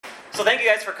So thank you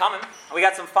guys for coming. We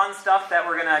got some fun stuff that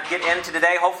we're going to get into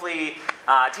today. Hopefully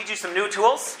teach you some new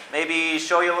tools, maybe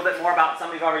show you a little bit more about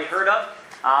some you've already heard of,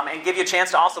 and give you a chance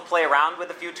to also play around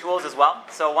with a few tools as well.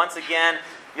 So once again,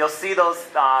 you'll see those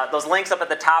links up at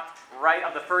the top right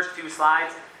of the first few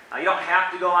slides. You don't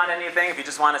have to go on anything if you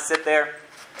just want to sit there.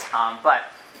 But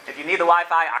if you need the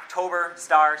Wi-Fi, October,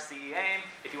 star, CE aim.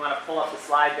 If you want to pull up the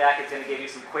slide deck, it's going to give you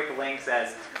some quick links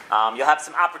as you'll have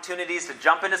some opportunities to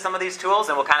jump into some of these tools,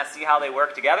 and we'll kind of see how they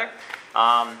work together.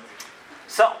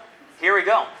 So here we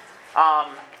go.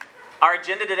 Our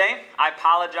agenda today, I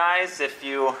apologize if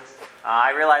you...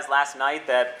 I realized last night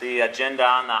that the agenda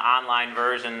on the online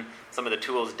version, some of the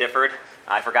tools differed.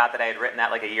 I forgot that I had written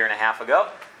that like a year and a half ago.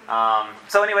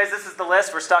 So anyways, this is the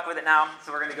list. We're stuck with it now,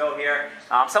 so we're going to go here.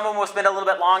 Some of them we'll spend a little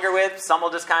bit longer with. Some will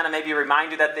just kind of maybe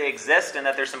remind you that they exist and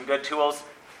that there's some good tools.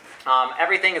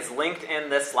 Everything is linked in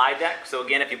this slide deck. So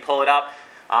again, if you pull it up,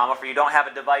 or if you don't have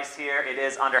a device here, it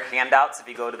is under Handouts. If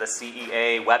you go to the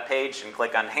CEA webpage and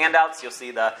click on Handouts, you'll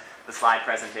see the slide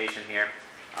presentation here,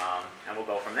 and we'll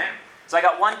go from there. So I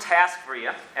got one task for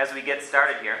you as we get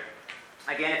started here.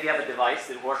 Again, if you have a device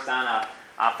that works on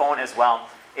a phone as well,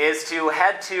 is to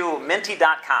head to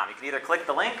minty.com. You can either click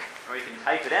the link or you can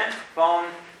type it in. Phone,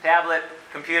 tablet,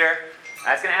 computer.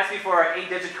 It's going to ask you for an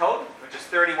 8-digit code, which is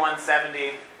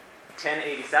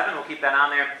 3170-1087. We'll keep that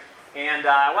on there. And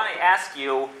I want to ask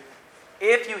you,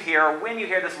 if you hear, or when you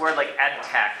hear this word like ed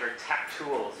tech or tech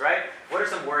tools, right? What are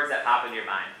some words that pop into your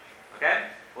mind? Okay?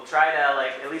 We'll try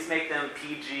to at least make them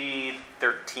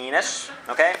PG-13-ish,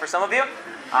 okay, for some of you.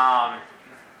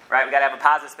 Right, we got to have a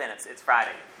positive spin. It's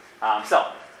Friday.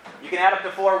 So you can add up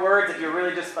to 4 words. If you're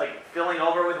really just filling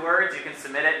over with words, you can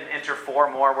submit it and enter 4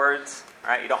 more words.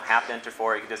 Right? You don't have to enter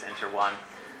 4. You can just enter 1.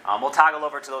 We'll toggle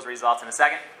over to those results in a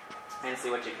second and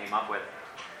see what you came up with.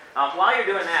 While you're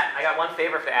doing that, I got one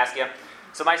favor to ask you.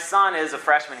 So my son is a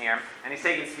freshman here, and he's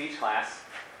taking speech class.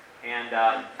 And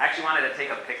I actually wanted to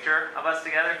take a picture of us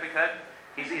together if we could.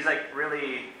 He's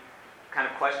really kind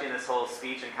of questioning this whole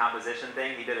speech and composition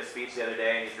thing. He did a speech the other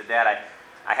day, and he said, "Dad,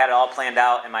 I had it all planned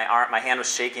out, and my hand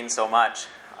was shaking so much."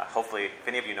 Hopefully, if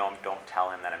any of you know him, don't tell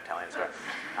him that I'm telling him this.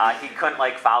 He couldn't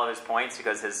follow his points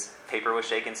because his paper was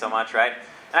shaking so much, right?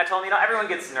 And I told him, everyone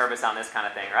gets nervous on this kind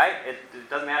of thing, right? It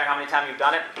doesn't matter how many times you've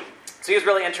done it. So he was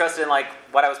really interested in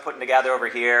what I was putting together over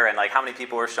here and how many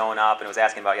people were showing up and was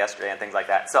asking about yesterday and things like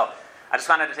that. So I just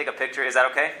wanted to take a picture. Is that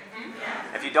okay? Mm-hmm.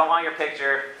 Yeah. If you don't want your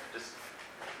picture, just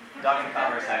duck and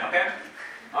cover a second, okay?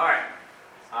 All right.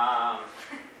 Oh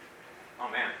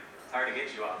man, it's hard to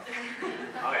get you up.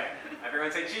 Okay,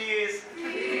 everyone say cheese.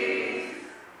 Cheese.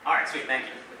 All right, sweet, thank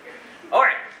you. All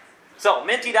right, so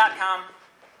minty.com.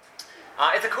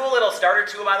 It's a cool little starter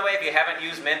tool, by the way, if you haven't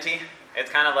used Minty. It's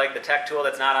kind of like the tech tool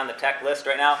that's not on the tech list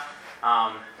right now.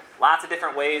 Lots of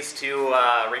different ways to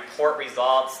report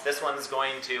results. This one's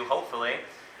going to, hopefully,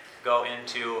 go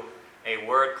into a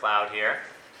word cloud here.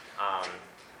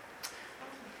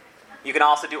 You can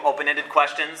also do open-ended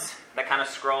questions that kind of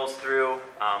scrolls through.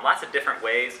 Lots of different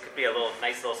ways. Could be a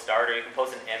nice little starter. You can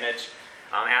post an image.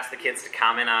 Ask the kids to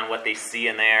comment on what they see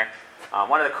in there.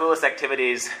 One of the coolest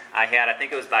activities I had, I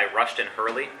think it was by Rushton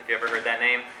Hurley, if you ever heard that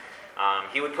name.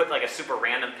 He would put a super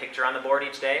random picture on the board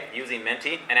each day using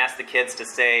Minty and ask the kids to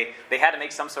say they had to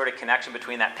make some sort of connection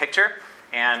between that picture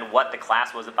and what the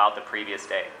class was about the previous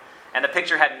day. And the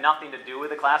picture had nothing to do with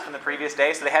the class from the previous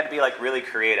day, so they had to be really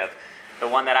creative. The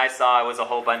one that I saw was a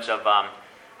whole bunch of, I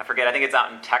forget, I think it's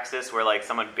out in Texas where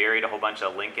someone buried a whole bunch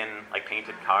of Lincoln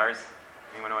painted cars.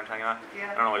 Anyone know what I'm talking about?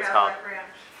 Yeah, I don't know what it's Cadillac called. Ranch.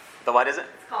 The what is it?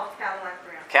 It's called Cadillac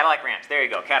Ranch. Cadillac Ranch. There you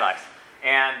go, Cadillacs.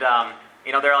 And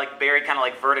they're buried kind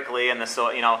of vertically in the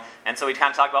soil, and so we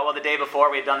kind of talked about, the day before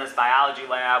we had done this biology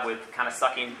lab with kind of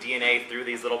sucking DNA through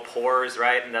these little pores,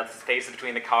 right? And the space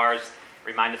between the cars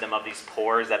reminded them of these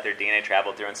pores that their DNA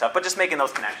traveled through and stuff, but just making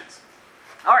those connections.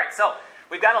 All right, so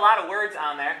we've got a lot of words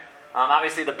on there.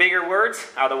 Obviously, the bigger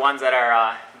words are the ones that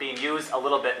are being used a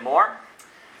little bit more.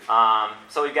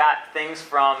 So we've got things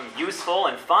from useful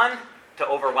and fun to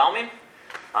overwhelming.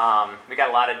 We've got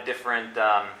a lot of different...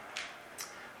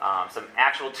 some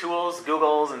actual tools,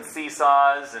 Googles and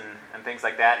seesaws and things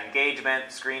like that.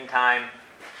 Engagement, screen time.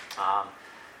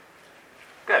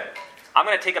 Good. I'm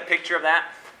going to take a picture of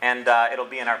that, and it'll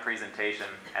be in our presentation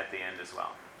at the end as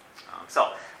well.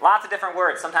 So, lots of different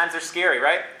words. Sometimes they're scary,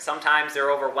 right? Sometimes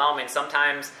they're overwhelming.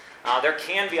 Sometimes there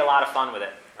can be a lot of fun with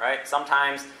it, right?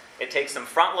 Sometimes it takes some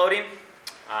front loading,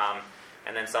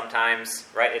 and then sometimes,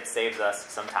 right, it saves us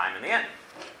some time in the end.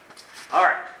 All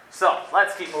right. So,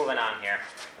 let's keep moving on here.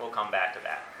 We'll come back to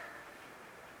that.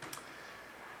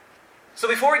 So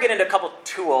before we get into a couple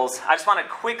tools, I just want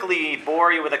to quickly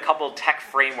bore you with a couple tech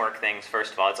framework things,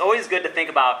 first of all. It's always good to think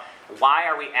about why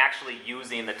are we actually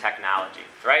using the technology,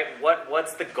 right?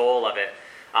 What's the goal of it?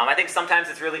 I think sometimes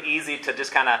it's really easy to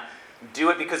just kind of do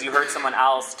it because you heard someone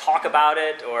else talk about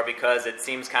it, or because it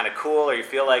seems kind of cool, or you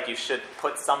feel like you should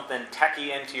put something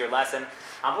techie into your lesson.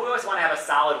 But we always want to have a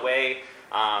solid way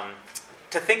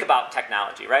to think about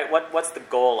technology, right? What's the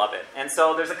goal of it? And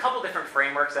so there's a couple different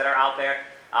frameworks that are out there.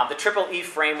 The Triple E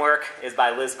framework is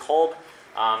by Liz Kolb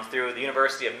through the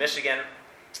University of Michigan.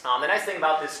 The nice thing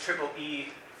about this Triple E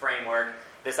framework,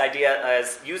 this idea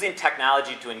is using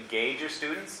technology to engage your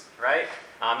students, right?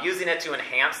 Using it to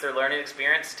enhance their learning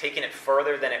experience, taking it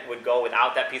further than it would go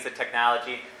without that piece of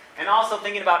technology, and also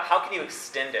thinking about how can you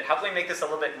extend it? How can we make this a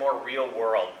little bit more real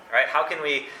world, right? How can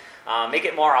we make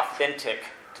it more authentic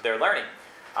to their learning?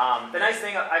 The nice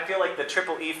thing, I feel like the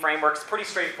Triple E framework is pretty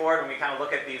straightforward when we kind of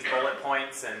look at these bullet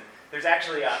points, and there's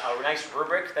actually a nice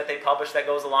rubric that they publish that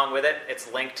goes along with it.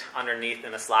 It's linked underneath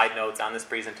in the slide notes on this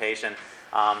presentation.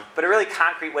 But a really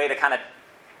concrete way to kind of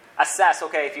assess,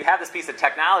 okay, if you have this piece of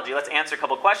technology, let's answer a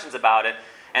couple questions about it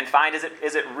and find, is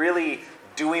it really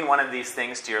doing one of these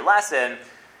things to your lesson?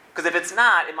 Because if it's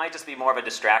not, it might just be more of a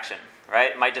distraction,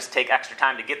 right? It might just take extra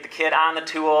time to get the kid on the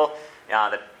tool,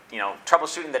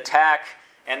 troubleshooting the tech,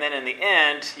 and then in the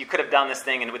end, you could have done this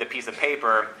thing with a piece of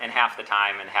paper in half the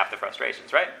time and half the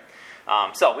frustrations, right?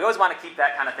 So we always want to keep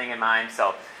that kind of thing in mind.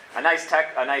 So a nice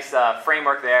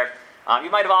framework there. You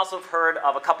might have also heard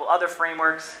of a couple other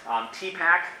frameworks.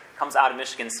 TPAC comes out of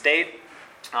Michigan State.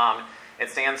 It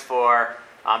stands for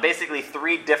basically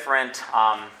 3 different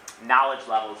knowledge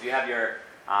levels. You have your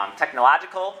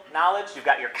technological knowledge. You've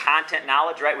got your content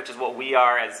knowledge, right, which is what we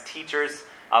are as teachers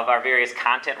of our various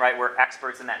content, right? We're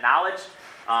experts in that knowledge.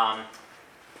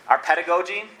 Our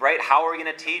pedagogy, right? How are we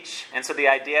going to teach? And so the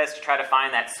idea is to try to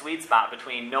find that sweet spot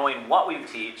between knowing what we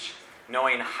teach,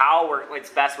 knowing how it's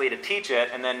best way to teach it,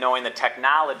 and then knowing the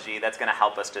technology that's going to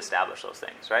help us to establish those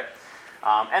things, right?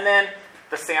 And then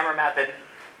the SAMR method,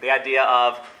 the idea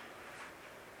of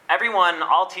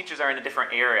all teachers are in a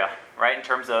different area, right, in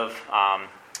terms of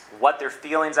what their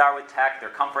feelings are with tech, their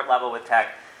comfort level with tech.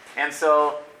 And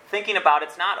so thinking about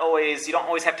it's not always, you don't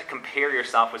always have to compare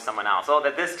yourself with someone else. Oh,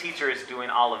 that this teacher is doing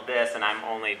all of this and I'm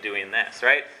only doing this,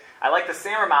 right? I like the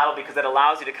SAMR model because it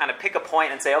allows you to kind of pick a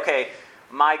point and say, okay,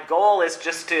 my goal is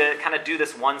just to kind of do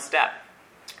this one step,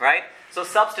 right? So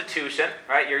substitution,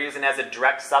 right? You're using as a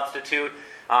direct substitute.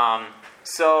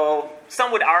 So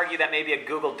some would argue that maybe a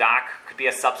Google Doc could be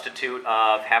a substitute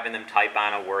of having them type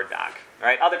on a Word doc,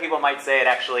 right? Other people might say it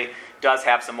actually does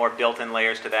have some more built-in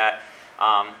layers to that.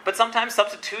 But sometimes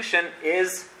substitution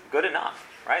is good enough,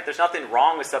 right? There's nothing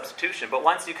wrong with substitution. But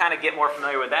once you kind of get more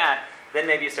familiar with that, then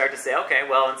maybe you start to say, okay,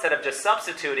 well, instead of just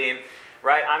substituting,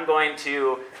 right, I'm going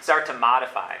to start to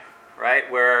modify,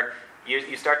 right, where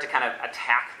you start to kind of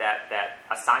attack that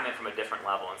assignment from a different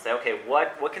level and say, okay,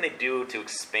 what can they do to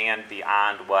expand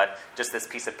beyond what just this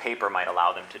piece of paper might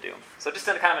allow them to do? So just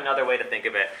kind of another way to think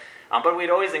of it. But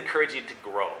we'd always encourage you to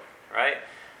grow, right?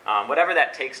 Whatever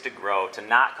that takes to grow, to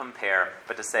not compare,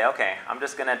 but to say, okay, I'm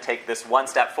just going to take this one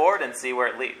step forward and see where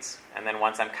it leads. And then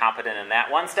once I'm competent in that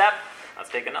one step,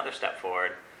 let's take another step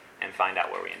forward and find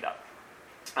out where we end up.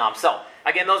 So,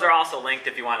 again, those are also linked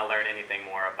if you want to learn anything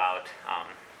more about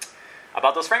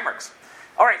those frameworks.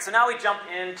 All right, so now we jump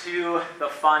into the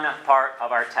fun part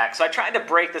of our text. So I tried to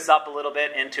break this up a little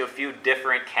bit into a few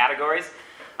different categories.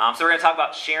 So we're going to talk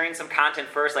about sharing some content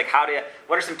first, like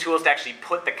what are some tools to actually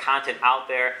put the content out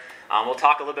there. We'll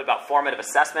talk a little bit about formative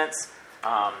assessments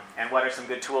and what are some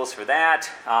good tools for that.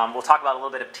 We'll talk about a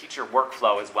little bit of teacher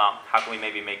workflow as well. How can we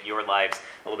maybe make your lives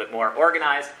a little bit more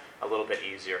organized, a little bit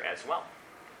easier as well.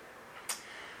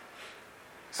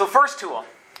 So first tool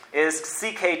is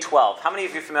CK12. How many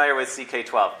of you are familiar with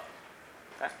CK12?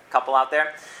 Okay, a couple out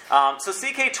there. So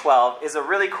CK12 is a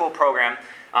really cool program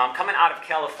coming out of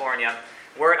California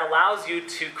where it allows you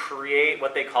to create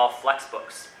what they call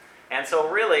flexbooks. And so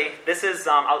really, this is,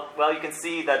 you can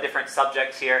see the different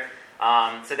subjects here.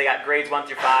 So they got grades 1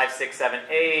 through 5, 6, 7,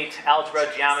 8, algebra,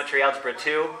 geometry, algebra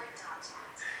 2.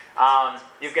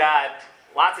 You've got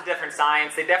lots of different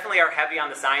science. They definitely are heavy on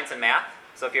the science and math.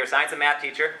 So if you're a science and math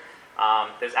teacher,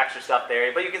 there's extra stuff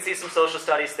there. But you can see some social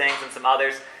studies things and some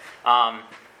others.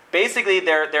 Basically,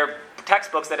 they're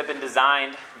textbooks that have been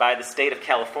designed by the state of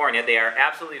California. They are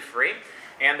absolutely free.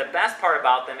 And the best part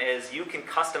about them is you can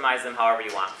customize them however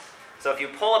you want. So if you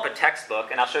pull up a textbook,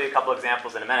 and I'll show you a couple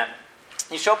examples in a minute.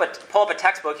 Pull up a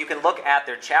textbook, you can look at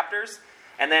their chapters.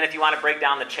 And then if you want to break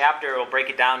down the chapter, it will break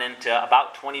it down into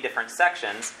about 20 different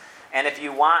sections. And if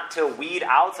you want to weed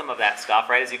out some of that stuff,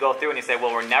 right, as you go through and you say,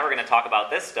 well, we're never going to talk about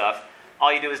this stuff,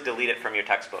 all you do is delete it from your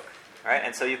textbook, right?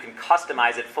 And so you can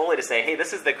customize it fully to say, hey,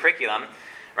 this is the curriculum,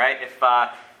 right? If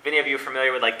any of you are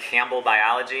familiar with like Campbell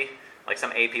biology, like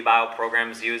some AP bio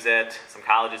programs use it, some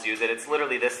colleges use it, it's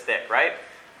literally this thick, right?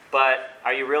 But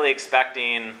are you really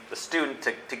expecting the student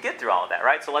to get through all of that,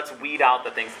 right? So let's weed out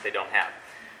the things that they don't have.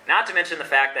 Not to mention the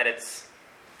fact that it's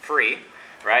free,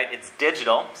 right? It's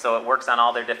digital, so it works on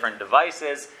all their different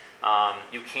devices.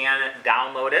 You can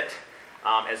download it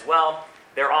as well.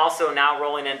 They're also now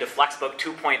rolling into Flexbook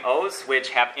 2.0s,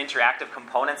 which have interactive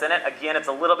components in it. Again, it's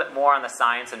a little bit more on the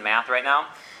science and math right now.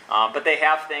 But they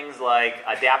have things like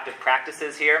adaptive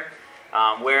practices here,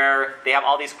 where they have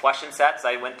all these question sets.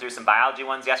 I went through some biology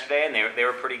ones yesterday, and they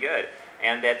were pretty good.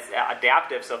 And that's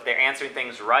adaptive, so if they're answering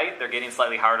things right, they're getting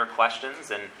slightly harder questions,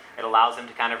 and it allows them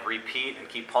to kind of repeat and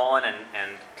keep pulling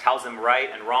and tells them right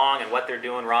and wrong and what they're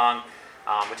doing wrong,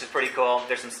 which is pretty cool.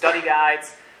 There's some study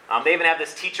guides. They even have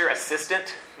this teacher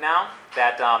assistant now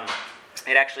that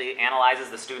it actually analyzes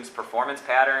the students' performance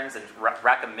patterns and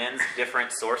recommends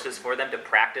different sources for them to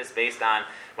practice based on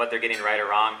what they're getting right or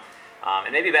wrong.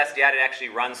 And maybe best yet, it actually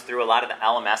runs through a lot of the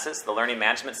LMSs, the learning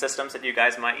management systems that you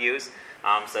guys might use,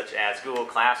 such as Google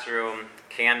Classroom,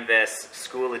 Canvas,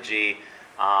 Schoology.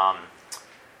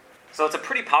 So it's a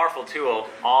pretty powerful tool,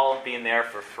 all being there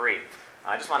for free.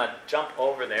 I just want to jump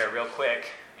over there real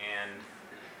quick and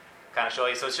kind of show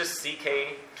you. So it's just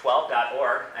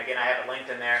ck12.org. Again, I have it linked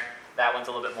in there. That one's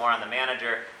a little bit more on the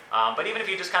manager. But even if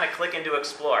you just kind of click into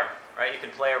Explore, right, you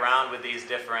can play around with these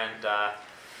different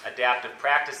adaptive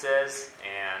practices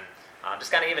and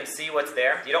just kind of even see what's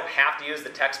there. You don't have to use the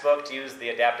textbook to use the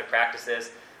adaptive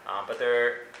practices, but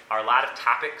there are a lot of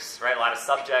topics, right, a lot of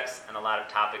subjects and a lot of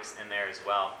topics in there as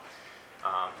well.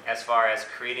 As far as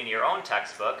creating your own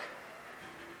textbook,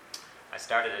 I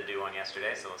started to do one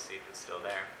yesterday, so we'll see if it's still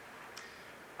there.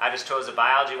 I just chose a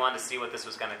biology one to see what this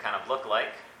was going to kind of look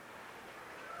like.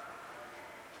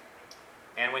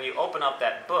 And when you open up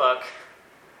that book,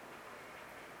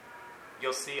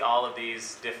 you'll see all of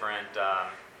these different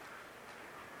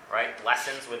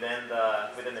lessons within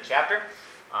the chapter.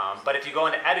 But if you go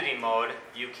into editing mode,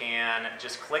 you can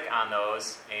just click on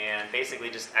those and basically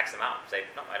just X them out. Say,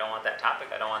 no, I don't want that topic.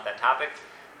 I don't want that topic.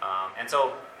 And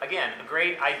so, again, a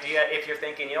great idea if you're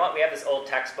thinking, you know what, we have this old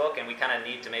textbook and we kind of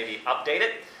need to maybe update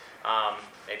it.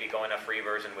 Maybe going a free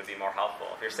version would be more helpful.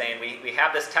 If you're saying we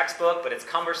have this textbook, but it's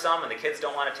cumbersome and the kids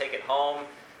don't want to take it home,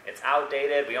 it's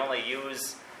outdated, we only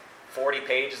use 40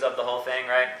 pages of the whole thing,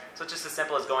 right? So it's just as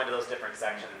simple as going to those different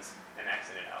sections and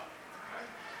Xing it out. Right?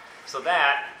 So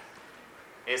that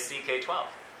is CK12.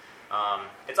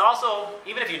 It's also,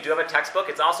 even if you do have a textbook,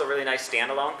 it's also really nice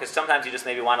standalone, because sometimes you just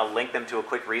maybe want to link them to a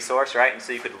quick resource, right? And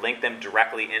so you could link them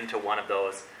directly into one of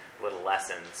those little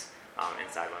lessons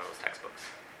inside one of those textbooks.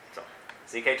 So,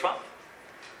 CK12.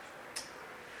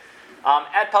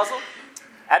 Edpuzzle.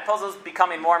 Edpuzzle is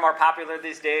becoming more and more popular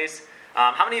these days.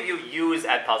 How many of you use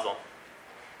Edpuzzle?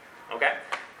 Okay.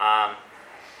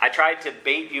 I tried to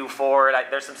bait you forward.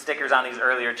 There's some stickers on these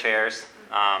earlier chairs,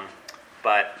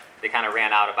 but they kind of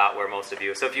ran out about where most of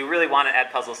you. So if you really want an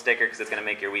Edpuzzle sticker, because it's going to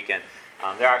make your weekend,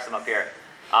 there are some up here.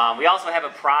 We also have a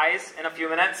prize in a few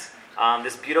minutes.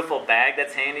 This beautiful bag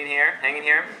that's hanging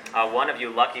here. One of you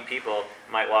lucky people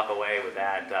might walk away with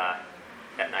that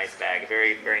nice bag.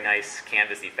 Very, very nice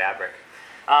canvasy fabric.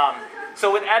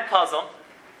 So with Edpuzzle,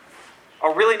 a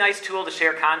really nice tool to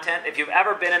share content. If you've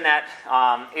ever been in that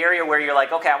area where you're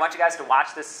like, okay, I want you guys to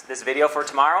watch this video for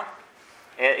tomorrow.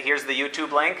 Here's the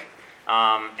YouTube link.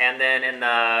 And then in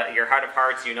your heart of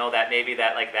hearts, you know that maybe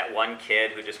that one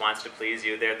kid who just wants to please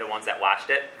you, they're the ones that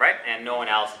watched it, right? And no one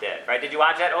else did, right? Did you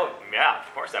watch that? Oh, yeah,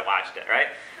 of course I watched it, right?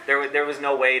 There was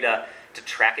no way to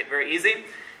track it very easy.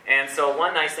 And so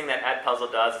one nice thing that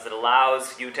Edpuzzle does is it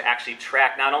allows you to actually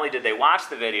track, not only did they watch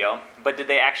the video, but did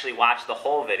they actually watch the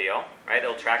whole video, right?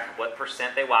 It'll track what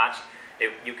 % they watched.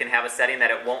 You can have a setting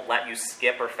that it won't let you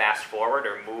skip or fast forward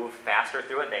or move faster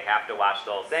through it. They have to watch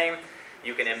the whole thing.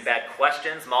 You can embed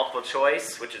questions, multiple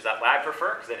choice, which is what I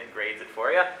prefer because then it grades it for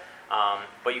you.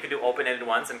 But you can do open-ended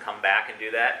ones and come back and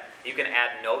do that. You can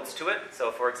add notes to it.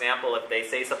 So for example, if they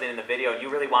say something in the video,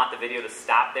 you really want the video to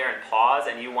stop there and pause,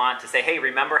 and you want to say, hey,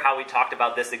 remember how we talked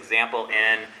about this example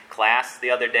in class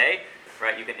the other day?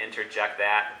 Right? You can interject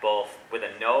that both with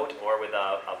a note or with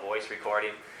a voice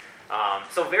recording.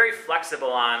 So very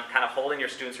flexible on kind of holding your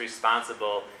students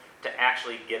responsible to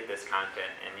actually get this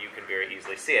content, and you can very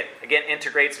easily see it. Again,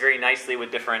 integrates very nicely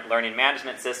with different learning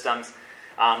management systems.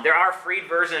 There are free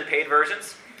version and paid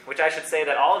versions, which I should say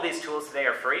that all of these tools today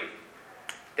are free.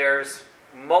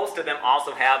 Most of them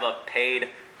also have a paid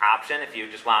option if you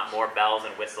just want more bells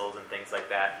and whistles and things like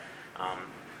that.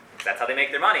 That's how they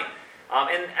make their money.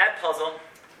 In Edpuzzle,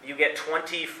 you get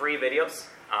 20 free videos,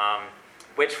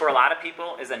 which for a lot of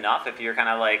people is enough. If you're kind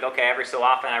of like, okay, every so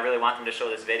often I really want them to show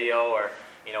this video, or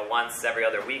once every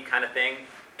other week kind of thing,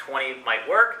 20 might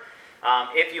work.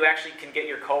 If you actually can get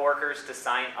your coworkers to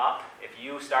sign up, if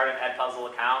you start an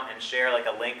Edpuzzle account and share like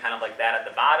a link kind of like that at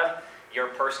the bottom, your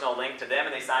personal link to them,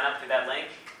 and they sign up through that link,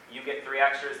 you get 3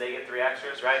 extras, they get 3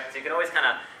 extras, right? So you can always kind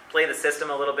of play the system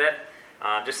a little bit.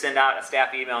 Just send out a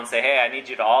staff email and say, hey, I need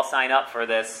you to all sign up for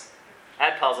this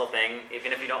Edpuzzle thing.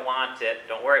 Even if you don't want it,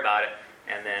 don't worry about it.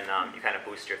 And then you kind of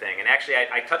boost your thing. And actually,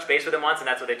 I touched base with them once, and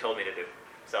that's what they told me to do.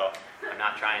 So I'm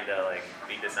not trying to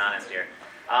be dishonest here.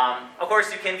 Of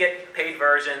course, you can get paid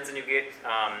versions, and you get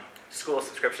school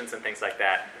subscriptions and things like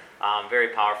that. Very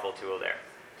powerful tool there.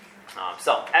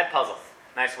 So Edpuzzle,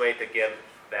 nice way to give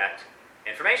that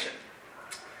information.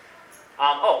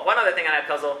 One other thing on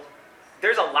Edpuzzle.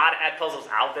 There's a lot of Edpuzzles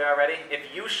out there already.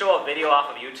 If you show a video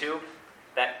off of YouTube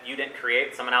that you didn't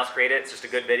create, someone else created it, it's just a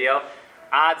good video,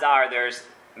 odds are there's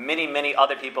many, many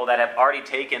other people that have already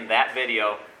taken that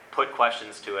video, put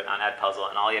questions to it on Edpuzzle,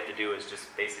 and all you have to do is just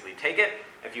basically take it.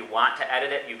 If you want to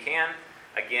edit it, you can.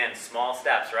 Again, small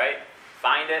steps, right?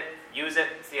 Find it, use it,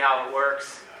 see how it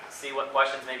works, see what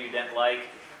questions maybe you didn't like,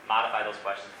 modify those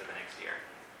questions for the next year,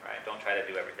 right? Don't try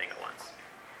to do everything at once.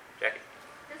 Jackie?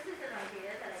 This is an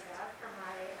idea that I got from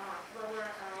my lower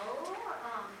O.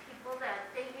 People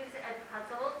that they use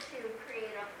Edpuzzle to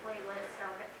create a playlist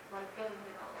of it, like so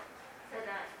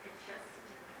that it's just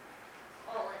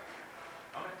all in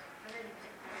there. Okay. And then you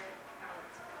can edit out.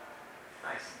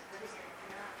 Nice.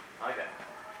 Yeah. I like that.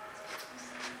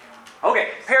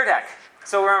 Okay, Pear Deck.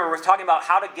 So remember, we're talking about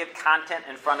how to get content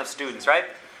in front of students, right?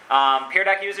 Pear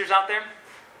Deck users out there?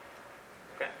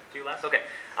 Okay, a few less? Okay.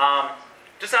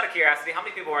 Just out of curiosity, how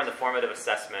many people were in the formative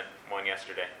assessment one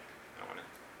yesterday? No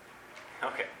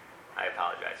one? Okay, I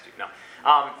apologize to you. No.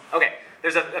 Okay,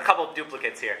 there's a couple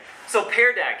duplicates here. So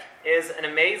Pear Deck is an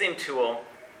amazing tool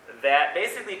that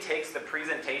basically takes the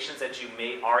presentations that you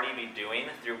may already be doing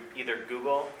through either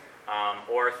Google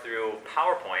or through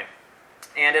PowerPoint,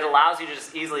 and it allows you to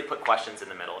just easily put questions in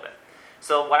the middle of it.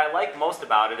 So what I like most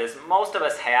about it is most of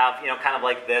us have, kind of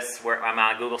like this, where I'm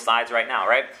on Google Slides right now,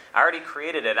 right? I already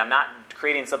created it. I'm not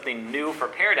creating something new for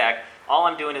Pear Deck. All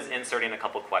I'm doing is inserting a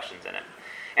couple questions in it.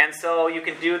 And so you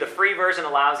can do, the free version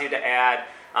allows you to add,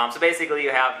 so basically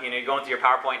you have, you're going through your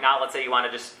PowerPoint now. Let's say you want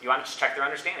to just check their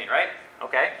understanding, right?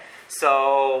 Okay.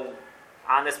 So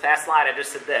on this past slide, I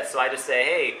just said this. So I just say,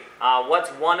 hey, what's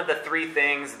one of the 3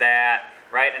 things that,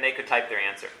 right? And they could type their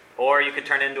answer. Or you could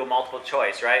turn it into a multiple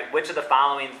choice, right? Which of the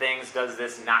following things does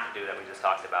this not do that we just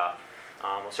talked about?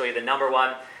 We'll show you the number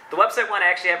one. The website one I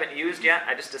actually haven't used yet.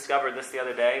 I just discovered this the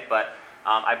other day, but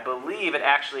I believe it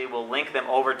actually will link them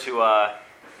over to a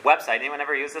website. Anyone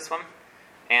ever use this one?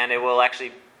 And it will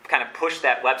actually kind of push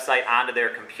that website onto their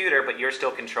computer, but you're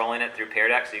still controlling it through Pear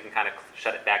Deck, so you can kind of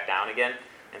shut it back down again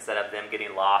instead of them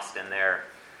getting lost in their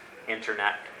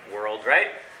internet world, right?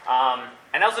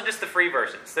 And also just the free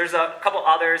versions. There's a couple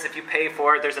others. If you pay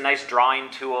for it, there's a nice drawing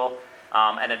tool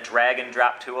and a drag and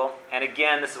drop tool. And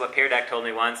again, this is what Pear Deck told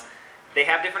me once. They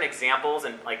have different examples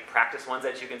and like practice ones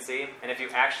that you can see. And if you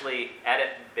actually edit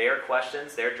their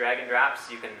questions, their drag and drops,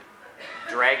 you can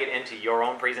drag it into your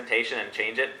own presentation and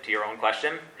change it to your own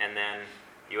question. And then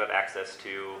you have access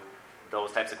to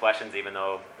those types of questions, even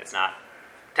though it's not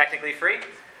technically free.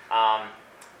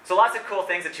 So lots of cool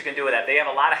things that you can do with that. They have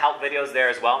a lot of help videos there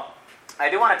as well. I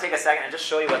do want to take a second and just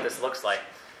show you what this looks like.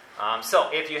 So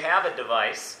if you have a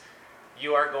device,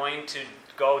 you are going to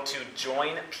go to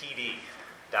joinpd.com.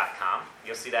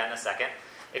 You'll see that in a second.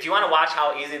 If you want to watch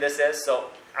how easy this is, so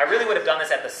I really would have done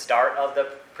this at the start of the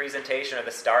presentation or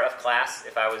the start of class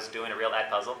if I was doing a real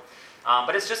Edpuzzle.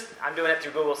 But it's just, I'm doing it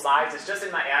through Google Slides. It's just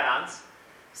in my add-ons.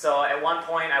 So at one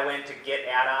point I went to get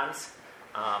add-ons.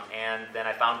 And then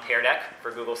I found Pear Deck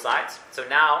for Google Slides. So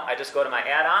now I just go to my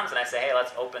add-ons and I say, hey,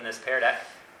 let's open this Pear Deck.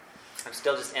 I'm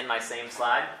still just in my same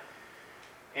slide.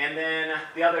 And then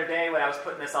the other day when I was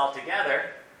putting this all together,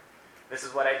 this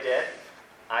is what I did.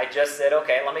 I just said,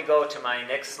 okay, let me go to my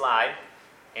next slide.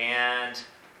 And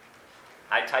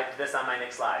I typed this on my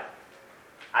next slide.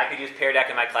 I could use Pear Deck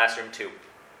in my classroom too.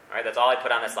 All right, that's all I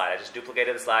put on this slide. I just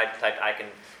duplicated the slide, typed I can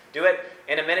do it.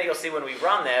 In a minute, you'll see when we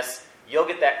run this, you'll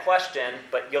get that question,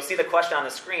 but you'll see the question on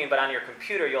the screen, but on your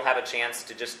computer, you'll have a chance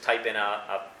to just type in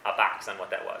a box on what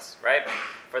that was, right?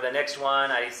 For the next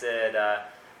one, I said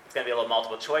it's going to be a little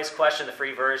multiple choice question. The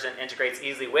free version integrates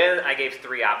easily with. I gave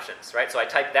 3 options, right? So I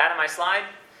typed that on my slide,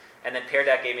 and then Pear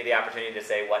Deck gave me the opportunity to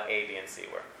say what A, B, and C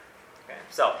were. Okay,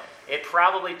 so it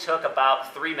probably took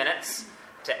about 3 minutes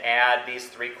to add these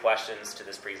 3 questions to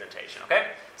this presentation. Okay,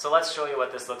 so let's show you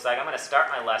what this looks like. I'm going to start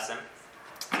my lesson.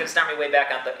 I'm going to start me way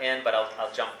back at the end, but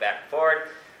I'll jump back and forward.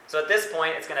 So at this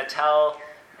point, it's going to tell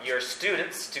your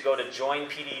students to go to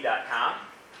joinpd.com,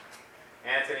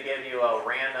 and it's going to give you a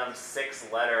random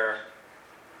 6-letter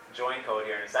join code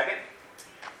here in a second,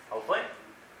 hopefully.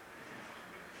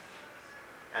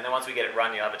 And then once we get it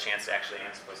run, you'll have a chance to actually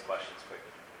answer those questions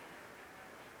quickly.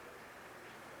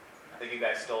 I think you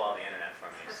guys stole all the internet from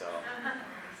me, so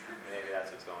maybe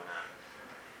that's what's going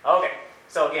on. Okay,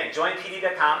 so again,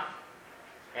 joinpd.com,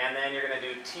 and then you're going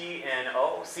to do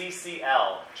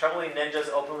TNOCCL, Troubling Ninjas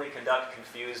Openly Conduct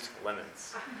Confused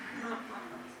Lemons.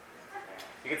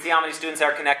 You can see how many students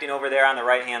are connecting over there on the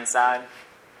right-hand side.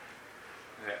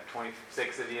 We have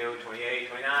 26 of you, 28,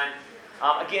 29.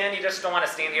 Again, you just don't want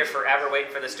to stand here forever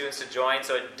waiting for the students to join,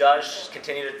 so it does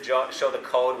continue to show the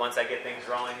code once I get things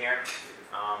rolling here.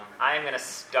 I am going to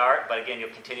start, but again,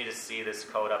 you'll continue to see this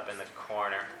code up in the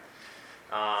corner.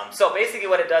 So basically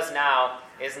what it does now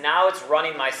is it's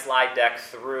running my slide deck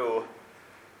through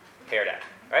Pear Deck,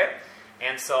 right?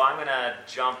 And so I'm going to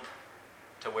jump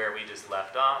to where we just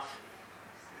left off.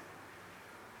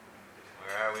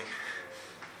 Where are we?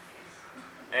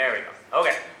 There we go.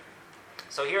 Okay.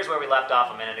 So here's where we left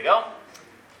off a minute ago,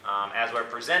 as we're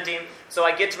presenting. So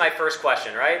I get to my first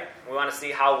question, right? We want to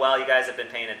see how well you guys have been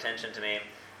paying attention to me.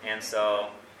 And so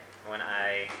when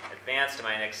I advance to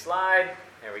my next slide,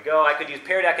 there we go. I could use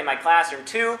Pear Deck in my classroom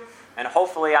too, and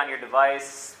hopefully on your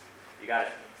device, you got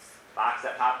a box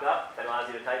that popped up that allows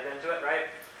you to type into it, right?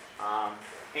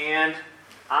 And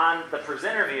on the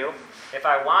presenter view, if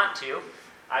I want to,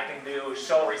 I can do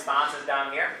show responses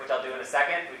down here, which I'll do in a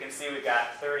second. We can see we've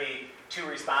got 32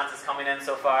 responses coming in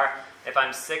so far. If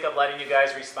I'm sick of letting you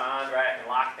guys respond, right, I can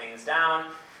lock things down.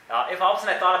 If all of a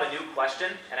sudden I thought of a new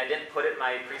question and I didn't put it in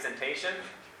my presentation,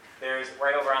 there's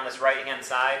right over on this right-hand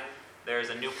side, there's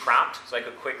a new prompt, so I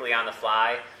could quickly on the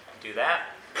fly do that.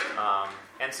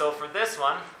 And so for this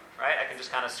one, right, I can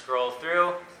just kind of scroll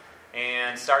through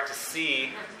and start to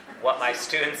see what my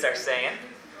students are saying.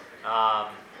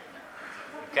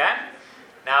 Okay?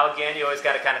 Now again, you always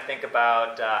got to kind of think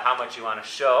about how much you want to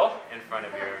show in front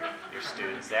of your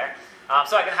students there.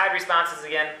 So I can hide responses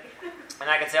again, and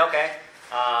I can say, okay,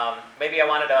 maybe I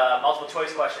wanted a multiple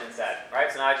choice question instead,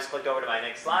 right? So now I just clicked over to my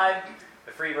next slide.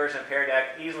 The free version of Pear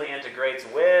Deck easily integrates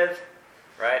with,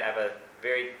 right? I have a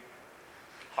very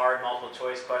hard multiple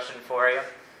choice question for you.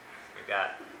 We've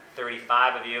got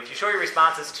 35 of you. If you show your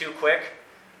responses too quick,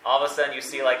 all of a sudden you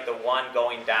see like the one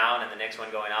going down and the next one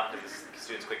going up because the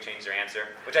students quick change their answer,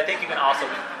 which I think you can also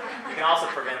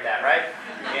prevent that, right?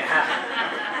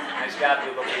 Yeah. Nice job,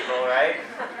 Google people, right?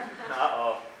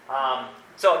 Uh-oh.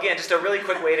 So again, just a really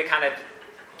quick way to kind of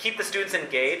keep the students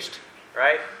engaged,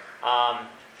 right?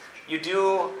 You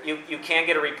can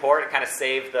get a report and kind of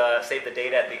save the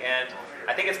data at the end.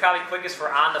 I think it's probably quickest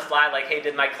for on the fly, like, hey,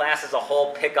 did my class as a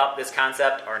whole pick up this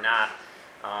concept or not?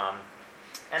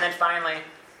 And then finally,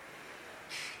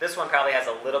 this one probably has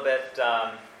a little bit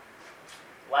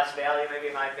less value, maybe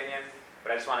in my opinion,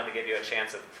 but I just wanted to give you a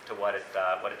chance to what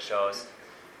it shows.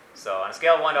 So on a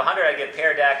scale of 1 to 100, I give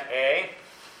Pear Deck A.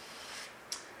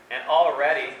 And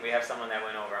already we have someone that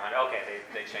went over 100. Okay,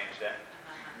 they changed it.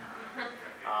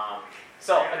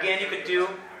 So again, you could do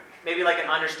maybe like an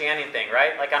understanding thing,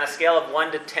 right? Like on a scale of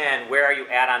 1 to 10, where are you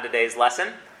at on today's lesson?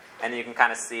 And then you can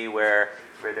kind of see where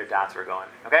their dots were going.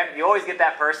 Okay? You always get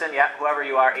that person, yeah, whoever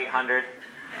you are, 800.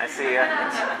 I see you.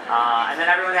 And then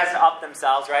everyone has to up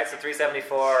themselves, right? So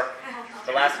 374.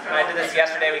 When I did this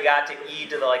yesterday, we got to E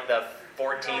to the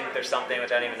 14th or something,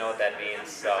 which I don't even know what that means.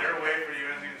 So. Is there a way for you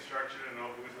in the instruction to know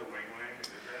who's the wing?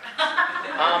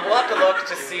 We'll have to look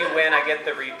to see when I get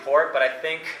the report, but I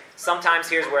think sometimes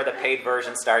here's where the paid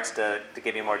version starts to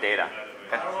give you more data.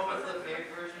 I don't know if it's the paid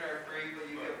version or free, but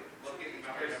you can look at each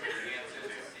person's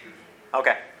answers to see.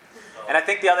 Okay. And I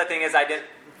think the other thing is I didn't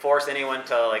force anyone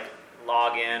to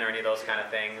log in or any of those kind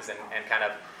of things, and kind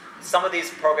of some of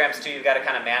these programs too, you've got to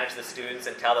kind of manage the students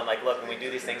and tell them look, when we do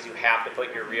these things, you have to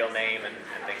put your real name and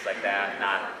things like that,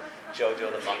 not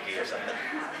Jojo the monkey or something.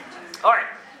 All right.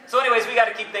 So anyways, we got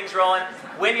to keep things rolling.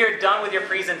 When you're done with your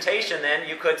presentation, then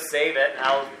you could save it.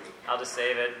 I'll just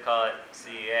save it and call it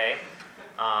CEA.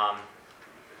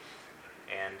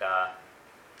 And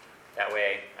that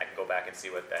way I can go back and see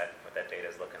what that data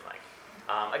is looking like.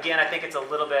 Again, I think it's a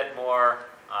little bit more,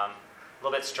 a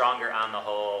little bit stronger on the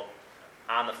whole,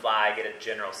 on the fly, get a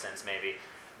general sense maybe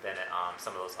than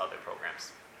some of those other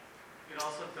programs. It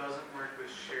also doesn't work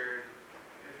with shared,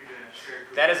 if you're doing a shared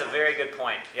group. That is a very good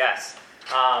point, yes.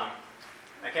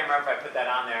 I can't remember if I put that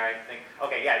on there. I think,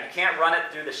 okay, yeah, you can't run it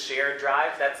through the shared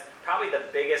drive. That's probably the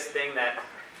biggest thing that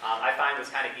I find was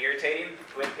kind of irritating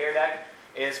with Pear Deck,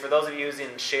 is for those of you using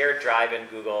shared drive in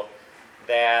Google,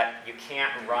 that you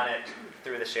can't run it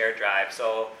through the shared drive.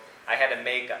 So I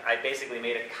basically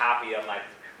made a copy of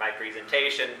my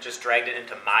presentation, just dragged it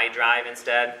into my drive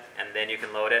instead, and then you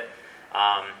can load it.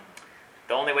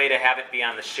 The only way to have it be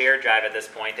on the shared drive at this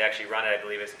point to actually run it, I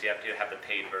believe, is you have to have the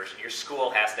paid version. Your school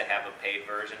has to have a paid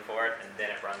version for it, and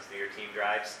then it runs through your team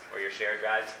drives or your shared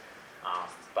drives.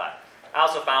 But I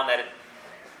also found that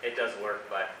it does work,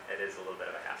 but it is a little bit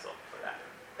of a hassle for that.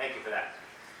 Thank you for that.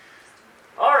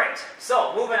 All right,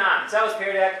 so moving on. So that was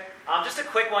Pear Deck. Just a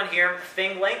quick one here,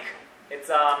 ThingLink. It's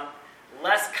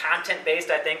less content-based,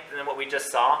 I think, than what we just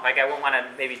saw. Like, I won't want to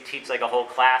maybe teach like a whole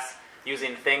class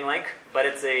using ThingLink, but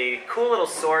it's a cool little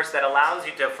source that allows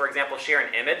you to, for example, share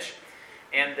an image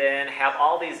and then have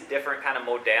all these different kind of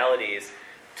modalities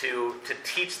to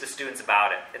teach the students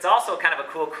about it. It's also kind of a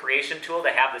cool creation tool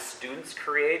to have the students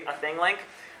create a ThingLink.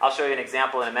 I'll show you an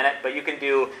example in a minute, but you can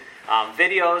do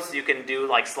videos, you can do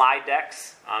like slide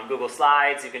decks, Google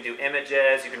Slides, you can do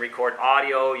images, you can record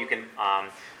audio, you can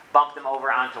bump them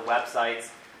over onto websites.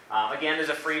 Again, there's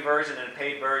a free version and a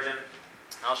paid version.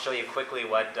 I'll show you quickly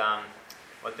what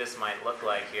this might look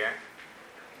like here.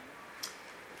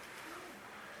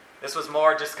 This was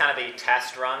more just kind of a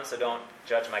test run, so don't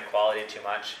judge my quality too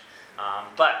much.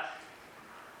 But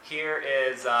here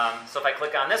is, so if I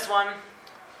click on this one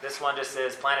just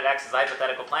says Planet X is a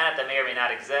hypothetical planet that may or may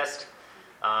not exist.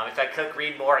 If I click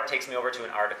read more, it takes me over to an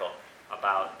article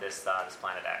about this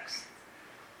Planet X.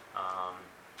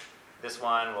 This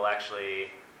one will actually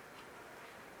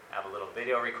have a little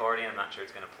video recording. I'm not sure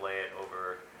it's going to play it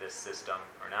over this system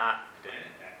or not. Planet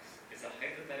X is a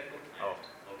hypothetical planet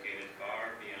located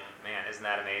far beyond. Man, isn't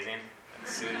that amazing?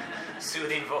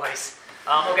 Soothing voice.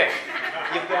 Okay,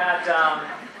 you've got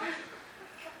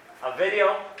a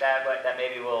video that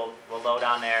maybe we'll load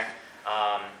on there.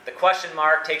 The question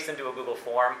mark takes them to a Google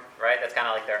form, right? That's kind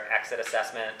of like their exit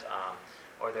assessment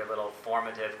or their little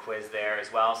formative quiz there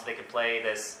as well. So they can play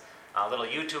this little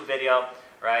YouTube video,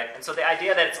 right? And so the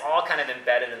idea that it's all kind of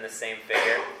embedded in the same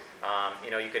figure.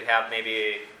 You could have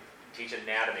maybe teach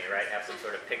anatomy, right? Have some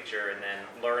sort of picture and then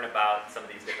learn about some of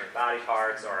these different body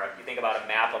parts. Or if you think about a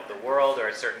map of the world or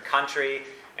a certain country,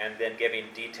 and then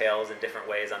giving details in different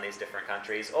ways on these different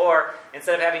countries. Or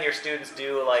instead of having your students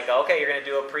do like, okay, you're going to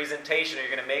do a presentation or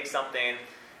you're going to make something,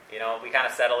 we kind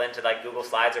of settle into like Google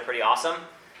Slides are pretty awesome,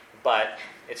 but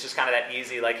it's just kind of that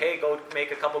easy, like, hey, go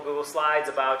make a couple Google Slides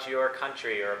about your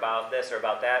country or about this or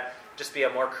about that. Just be a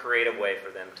more creative way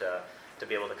for them to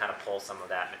be able to kind of pull some of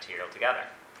that material together.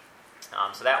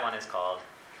 So that one is called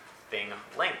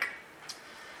ThingLink.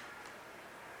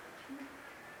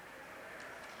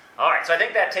 All right, so I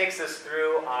think that takes us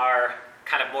through our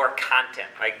kind of more content,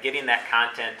 right? Getting that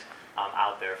content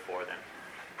out there for them.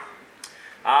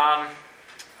 All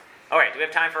right, do we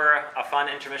have time for a fun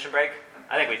intermission break?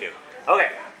 I think we do.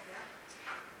 Okay.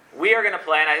 We are going to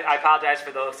play, and I apologize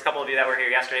for those couple of you that were here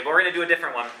yesterday, but we're going to do a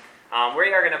different one.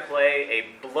 We are going to play a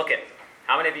Blook It.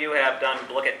 How many of you have done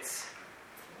Blook Its?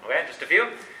 Okay, just a few.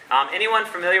 Anyone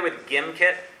familiar with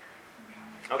GimKit?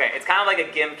 Okay, it's kind of like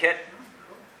a GimKit,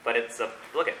 but it's a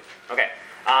Blook It. Okay,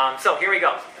 so here we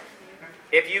go.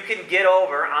 If you can get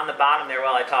over on the bottom there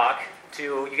while I talk,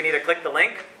 you can either click the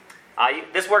link.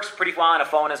 This works pretty well on a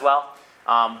phone as well.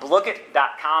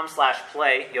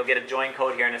 Blookit.com/play. You'll get a join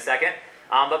code here in a second.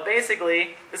 But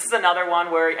basically, this is another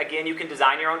one where, again, you can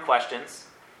design your own questions.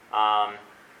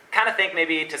 Kind of think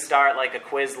maybe to start like a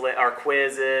Quizlet or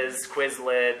quizzes,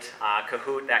 Quizlet,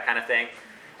 Kahoot, that kind of thing.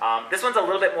 This one's a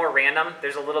little bit more random.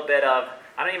 There's a little bit of,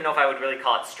 I don't even know if I would really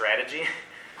call it strategy.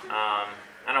 I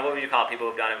don't know, what would you call it, people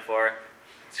who've done it before?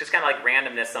 It's just kind of like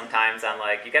randomness sometimes on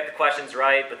like, you get the questions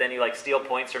right, but then you like steal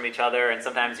points from each other, and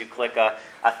sometimes you click a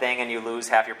thing and you lose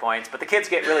half your points. But the kids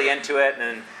get really into it, and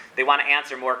then they want to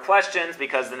answer more questions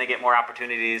because then they get more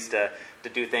opportunities to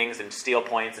do things and steal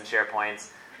points and share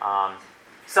points.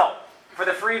 So, for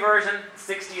the free version,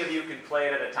 60 of you can play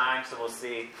it at a time, so we'll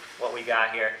see what we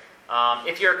got here.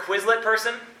 If you're a Quizlet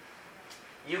person,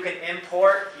 you can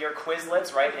import your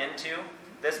Quizlets right into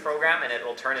this program, and it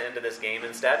will turn it into this game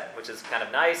instead, which is kind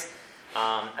of nice.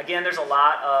 Again, there's a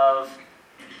lot of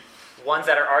ones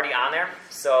that are already on there,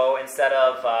 so instead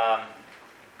of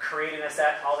creating a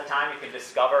set all the time, you can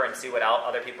discover and see what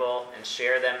other people and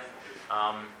share them.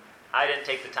 I didn't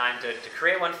take the time to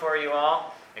create one for you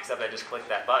all, except I just clicked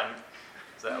that button,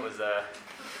 so that was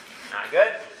not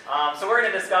good. So we're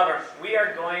going to discover. We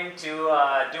are going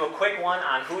to do a quick one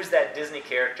on who's that Disney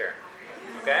character.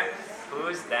 Okay?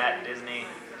 Who's that Disney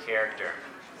character?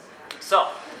 So,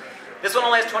 this one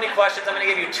only has 20 questions. I'm going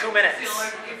to give you 2 minutes.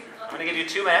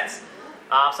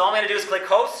 So all I'm going to do is click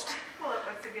host.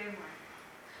 What's the game?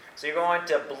 So you're going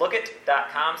to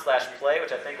blookit.com/play,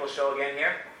 which I think will show again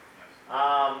here.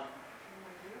 Has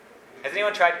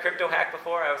anyone tried Crypto Hack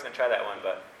before? I was going to try that one,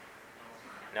 but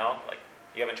no? Like,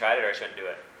 you haven't tried it, or I shouldn't do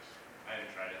it? I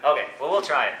didn't try it. Okay, well, we'll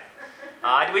try it.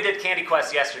 We did Candy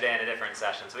Quest yesterday in a different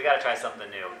session, so we got to try something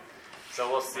new. So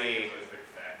we'll see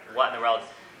what in the world.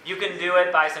 You can do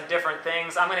it by some different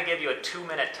things. I'm going to give you a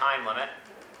 2-minute time limit.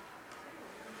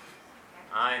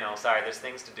 I know, sorry, there's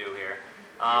things to do here.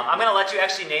 I'm going to let you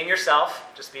actually name yourself.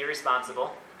 Just be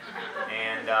responsible.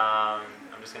 And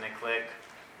I'm just going to click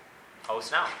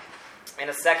host now. In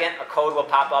a second, a code will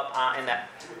pop up in that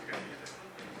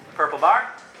purple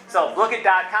bar. So,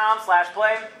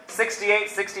 blookit.com/play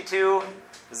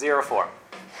 686204.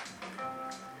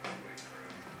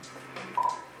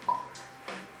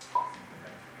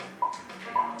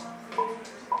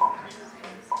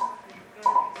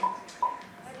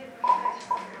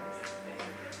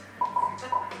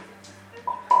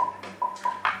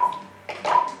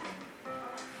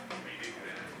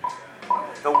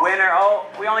 The winner,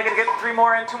 we only going to get 3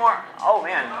 more and 2 more. Oh,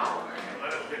 man.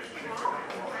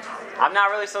 I'm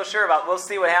not really so sure about, we'll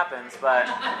see what happens, but,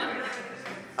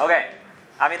 okay.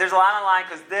 I mean, there's a lot online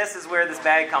because this is where this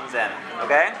bag comes in,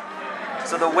 okay?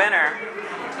 So the winner,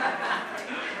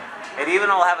 it even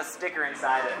will have a sticker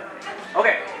inside it.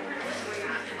 Okay.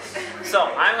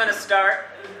 So I'm going to start.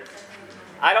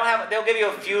 They'll give you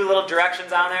a few little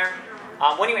directions on there.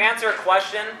 When you answer a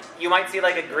question, you might see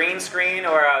like a green screen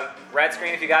or a red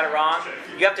screen if you got it wrong.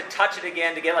 You have to touch it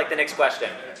again to get like the next question.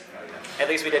 At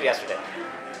least we did yesterday.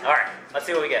 All right, let's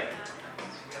see what we get.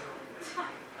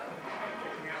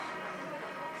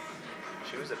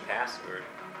 Choose a password.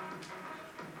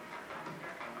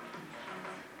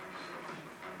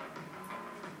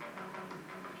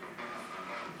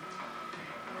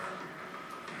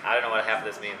 I don't know what half of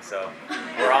this means, so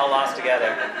we're all lost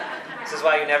together. This is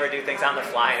why you never do things on the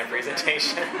fly in a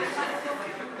presentation.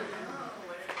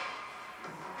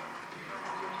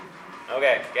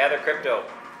 Okay, gather crypto.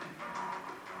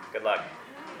 Good luck.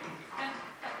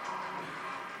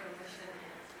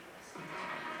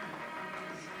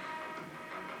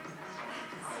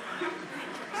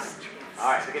 All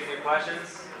right, so get to your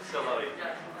questions. It's still loading.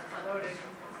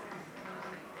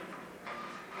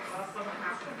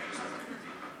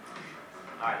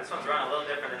 All right, this one's run a little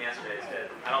different than yesterday's did.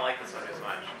 I don't like this one as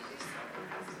much.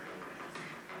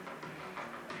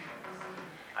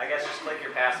 I guess just click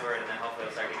your password and then hopefully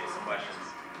it'll start giving you some questions.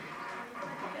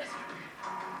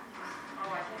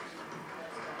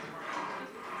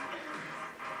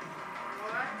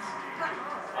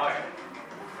 All right.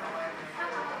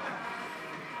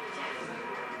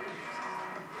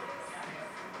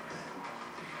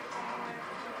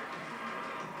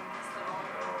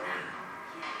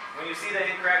 When you see the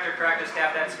incorrect or correct, just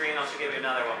tap that screen. I'll give you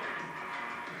another one.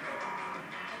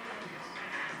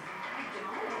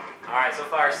 All right, so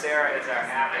far Sarah is our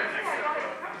hacker.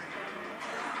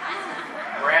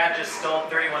 Brad just stole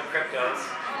 31 cryptos.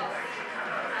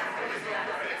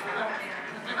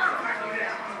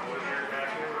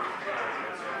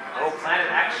 Oh,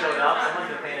 Planet X showed up.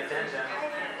 Someone's been paying attention.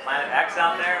 Planet X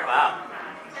out there? Wow.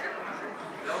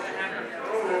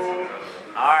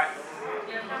 All right.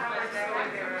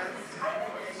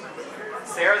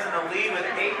 Sarah's in the lead with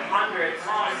 800.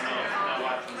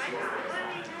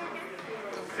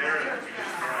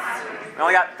 We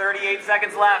only got 38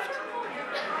 seconds left.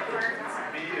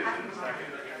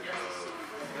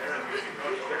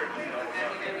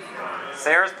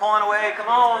 Sarah's pulling away. Come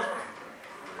on.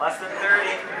 Less than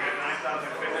 30.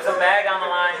 There's a bag on the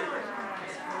line.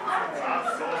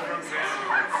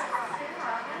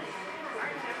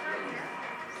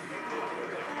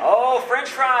 Oh, French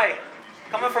fry.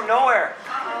 Coming from nowhere.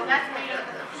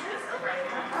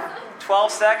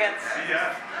 12 seconds.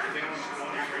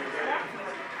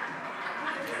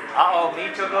 Uh-oh, me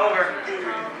took over.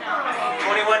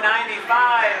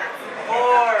 21.95.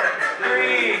 4,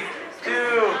 3,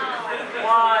 2,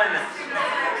 1.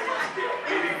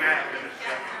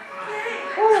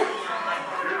 Woo.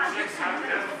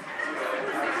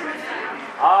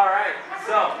 All right,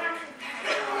 so.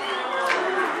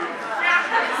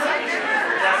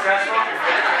 Is that stressful?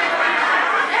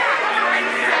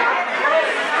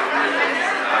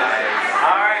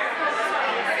 All right.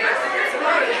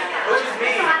 Which is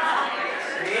me?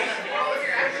 Me?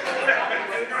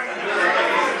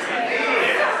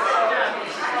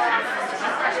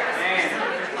 Man.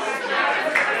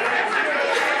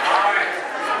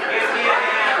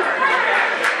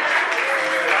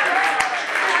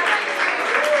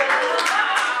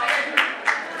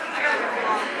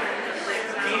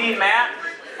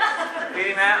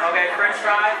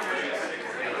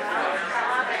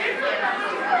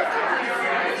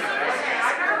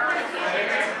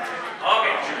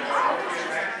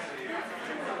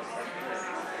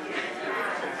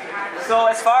 So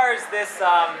as far as this,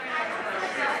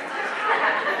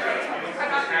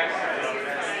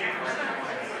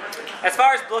 as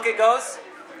far as Book It goes,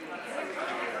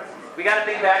 we got to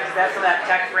think back to some of that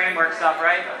tech framework stuff,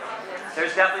 right?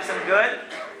 There's definitely some good.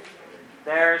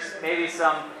 There's maybe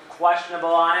some questionable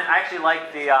on it. I actually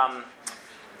like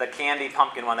the candy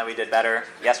pumpkin one that we did better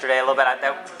yesterday a little bit.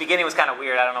 That beginning was kind of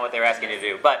weird. I don't know what they were asking you to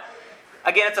do. But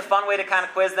again, it's a fun way to kind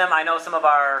of quiz them. I know some of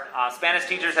our Spanish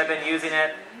teachers have been using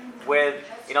it with,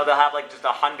 they'll have like just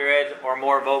 100 or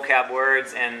more vocab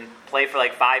words and play for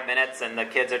like 5 minutes, and the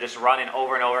kids are just running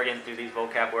over and over again through these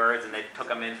vocab words, and they took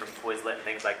them in from Quizlet and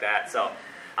things like that. So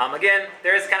again,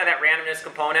 there is kind of that randomness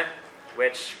component,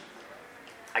 which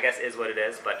I guess is what it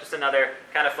is, but just another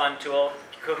kind of fun tool.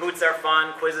 Kahoots are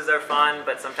fun, quizzes are fun,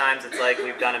 but sometimes it's like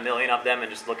we've done a million of them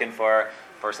and just looking for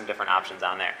some different options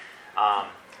on there.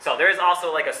 So there is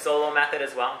also like a solo method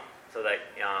as well, so that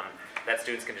that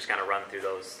students can just kind of run through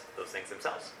those things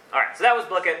themselves. All right, so that was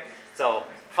Book It. So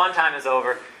fun time is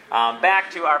over.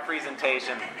 Back to our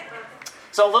presentation.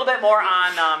 So a little bit more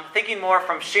on thinking more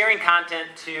from sharing content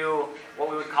to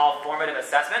what we would call formative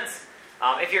assessments.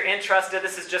 If you're interested,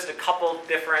 this is just a couple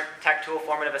different tech tool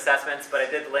formative assessments, but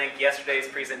I did link yesterday's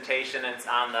presentation, and it's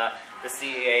on the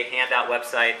CEA handout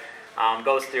website.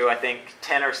 Goes through, I think,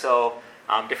 10 or so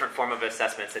different formative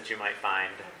assessments that you might find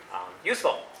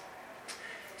useful.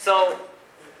 So,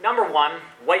 number one,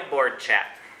 whiteboard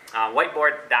chat.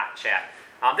 Whiteboard.chat.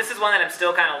 This is one that I'm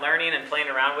still kind of learning and playing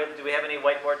around with. Do we have any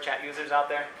whiteboard chat users out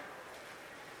there?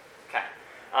 Okay.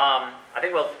 I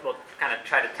think we'll kind of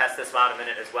try to test this out in a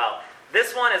minute as well.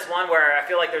 This one is one where I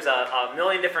feel like there's a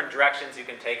million different directions you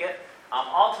can take it.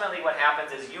 Ultimately, what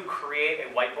happens is you create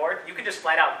a whiteboard. You can just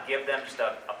flat out give them just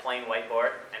a plain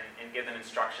whiteboard and give them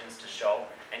instructions to show.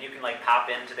 And you can like pop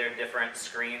into their different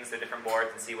screens, their different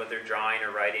boards, and see what they're drawing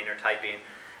or writing or typing.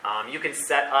 You can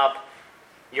set up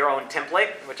your own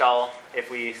template, which if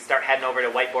we start heading over to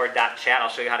whiteboard.chat, I'll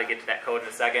show you how to get to that code in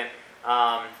a second.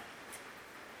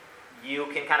 You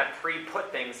can kind of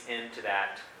pre-put things into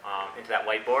that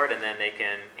whiteboard, and then they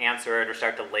can answer it or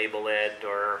start to label it,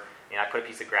 or I put a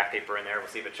piece of graph paper in there. We'll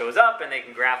see if it shows up, and they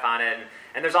can graph on it.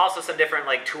 And there's also some different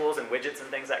like tools and widgets and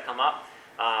things that come up.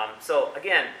 So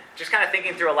again, just kind of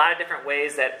thinking through a lot of different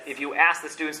ways that if you ask the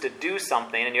students to do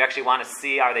something and you actually want to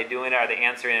see are they doing it, are they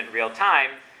answering it in real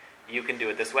time, you can do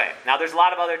it this way. Now there's a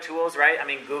lot of other tools, right? I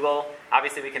mean, Google,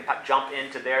 obviously we can jump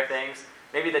into their things.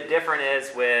 Maybe the difference is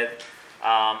with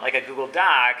like a Google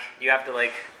Doc, you have to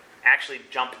like actually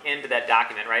jump into that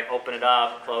document, right? Open it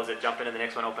up, close it, jump into the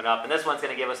next one, open it up. And this one's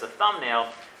going to give us a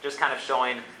thumbnail, just kind of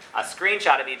showing a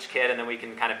screenshot of each kid, and then we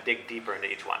can kind of dig deeper into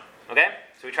each one. Okay?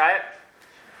 So we try it?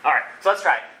 All right, so let's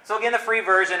try it. So again, the free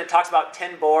version, it talks about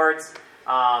 10 boards.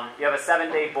 You have a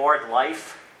 7-day board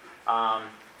life,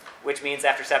 which means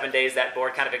after 7 days that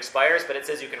board kind of expires, but it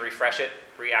says you can refresh it,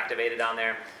 reactivate it on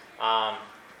there.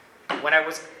 When I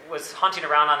was hunting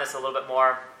around on this a little bit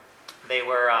more, they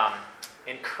were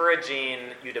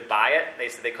encouraging you to buy it. They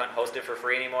said they couldn't host it for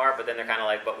free anymore, but then they're kind of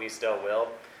like, but we still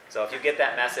will. So if you get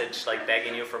that message like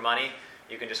begging you for money,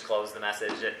 you can just close the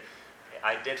message.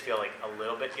 I did feel like a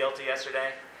little bit guilty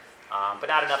yesterday, but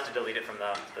not enough to delete it from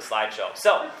the slideshow.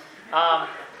 So, all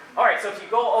right, so if you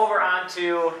go over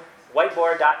onto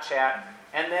whiteboard.chat,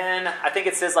 and then I think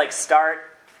it says like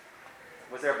start.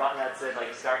 Was there a button that said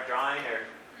like start drawing? Or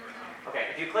okay,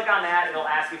 if you click on that, it'll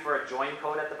ask you for a join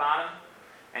code at the bottom,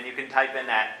 and you can type in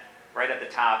that right at the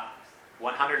top,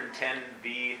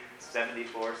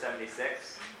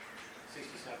 110B7476.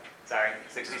 67. Sorry,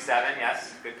 67.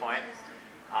 Yes, good point.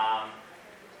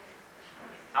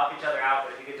 Help each other out.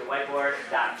 But if you get to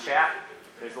whiteboard.chat,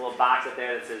 there's a little box up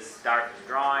there that says start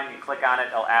drawing. You click on it,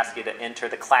 it'll ask you to enter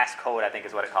the class code, I think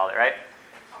is what it called it, right?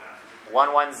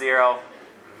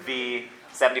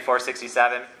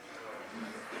 110V7467.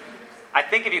 I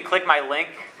think if you click my link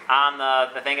on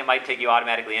the thing, it might take you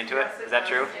automatically into it. Is that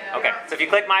true? Okay, so if you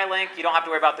click my link, you don't have to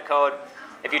worry about the code.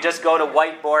 If you just go to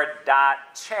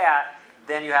whiteboard.chat,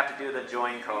 then you have to do the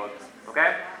join code,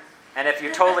 okay? And if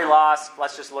you're totally lost,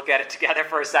 let's just look at it together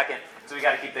for a second. So we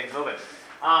got to keep things moving.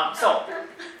 So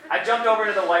I jumped over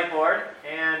to the whiteboard,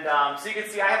 and so you can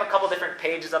see I have a couple different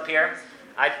pages up here.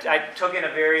 I took in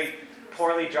a very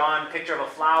poorly drawn picture of a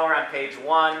flower on page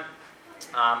 1.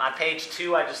 On page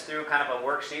 2, I just threw kind of a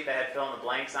worksheet that had fill in the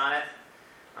blanks on it.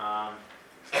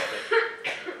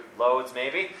 Loads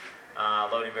maybe.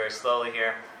 Loading very slowly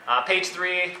here. Page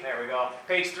 3, there we go.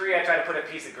 Page 3, I tried to put a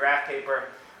piece of graph paper.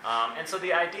 And so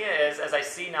the idea is, as I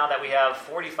see now that we have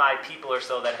 45 people or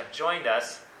so that have joined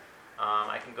us,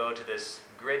 I can go to this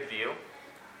grid view,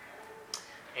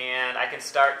 and I can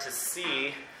start to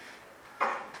see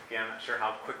Again, I'm not sure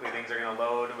how quickly things are going to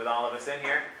load with all of us in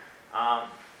here. I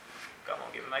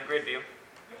won't give it my grid view.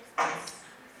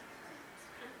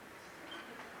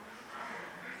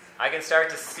 I can start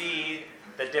to see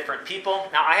the different people.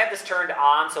 Now, I have this turned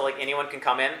on so like anyone can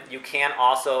come in. You can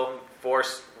also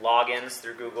force logins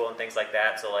through Google and things like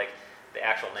that, so like the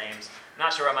actual names. I'm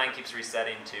not sure why mine keeps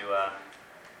resetting to,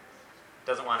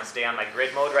 doesn't want to stay on my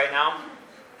grid mode right now.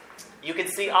 You can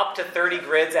see up to 30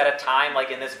 grids at a time,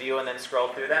 like in this view, and then scroll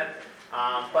through them.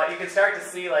 But you can start to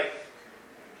see, like,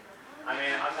 I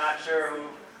mean, I'm not sure who,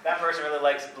 that person really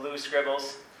likes blue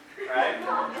scribbles, right?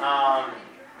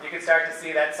 You can start to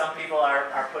see that some people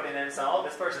are putting in some, oh,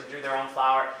 this person drew their own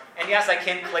flower. And yes, I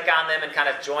can click on them and kind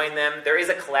of join them. There is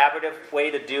a collaborative way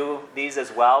to do these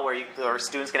as well, where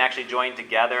students can actually join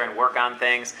together and work on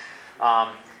things.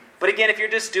 But again, if you're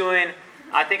just doing,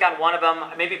 I think on one of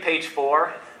them, maybe page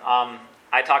 4,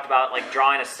 I talked about like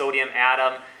drawing a sodium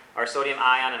atom or sodium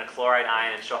ion and a chloride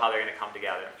ion and show how they're going to come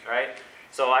together, right?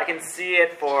 So I can see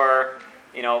it for,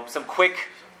 some quick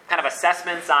kind of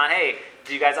assessments on, hey,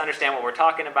 do you guys understand what we're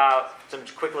talking about? Some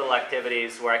quick little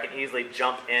activities where I can easily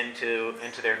jump into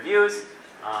their views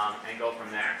and go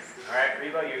from there. All right,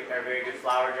 Reba, you are a very good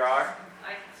flower drawer.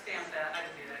 I can stamp that. I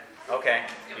can do that. Okay,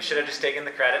 you should have just taken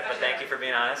the credit, but thank you for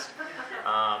being honest.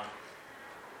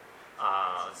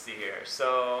 Let's see here.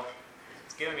 So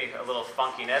it's giving me a little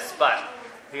funkiness, but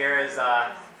here is,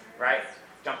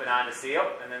 jumping on to seal,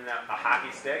 and then a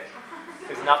hockey stick,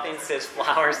 because nothing says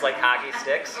flowers like hockey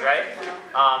sticks, right?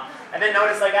 And then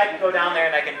notice, like, I can go down there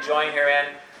and I can join her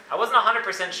in. I wasn't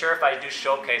 100% sure if I do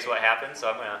showcase what happens,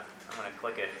 so I'm gonna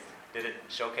click it. Did it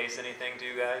showcase anything to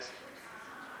you guys?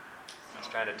 Let's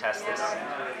try to test this.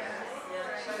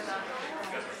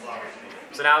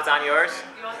 So now it's on yours?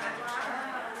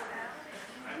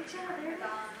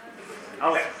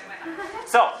 Okay.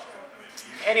 So,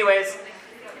 anyways,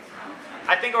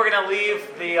 I think we're going to leave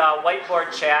the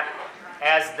whiteboard chat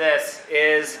as this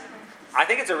is. I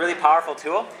think it's a really powerful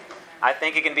tool. I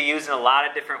think it can be used in a lot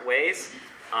of different ways.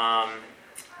 But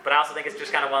I also think it's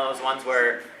just kind of one of those ones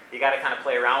where you got to kind of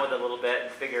play around with it a little bit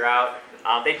and figure out.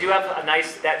 They do have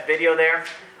that video there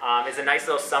is a nice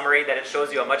little summary that it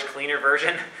shows you a much cleaner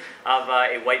version of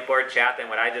a whiteboard chat than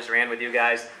what I just ran with you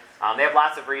guys. They have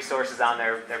lots of resources on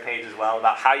their page as well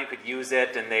about how you could use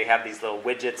it, and they have these little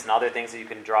widgets and other things that you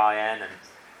can draw in, and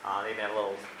they even have a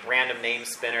little random name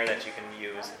spinner that you can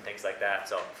use and things like that.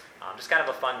 So just kind of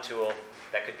a fun tool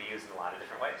that could be used in a lot of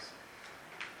different ways.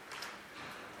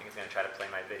 I think it's going to try to play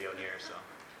my video here. So,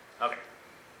 okay,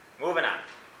 moving on.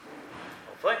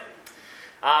 Hopefully,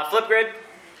 Flipgrid.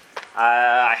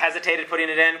 I hesitated putting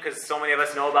it in because so many of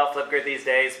us know about Flipgrid these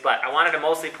days, but I wanted to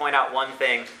mostly point out one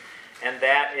thing. And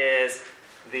that is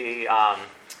the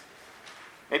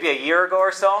maybe a year ago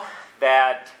or so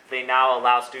that they now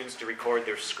allow students to record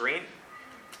their screen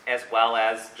as well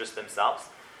as just themselves.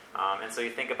 And so you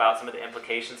think about some of the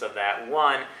implications of that.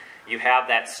 One, you have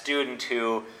that student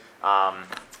who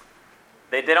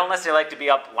they don't necessarily like to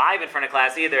be up live in front of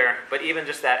class either, but even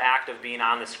just that act of being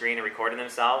on the screen and recording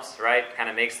themselves, right, kind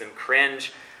of makes them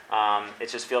cringe. It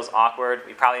just feels awkward.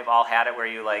 We probably have all had it where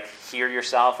you like hear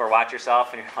yourself or watch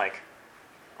yourself and you're like,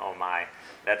 oh my,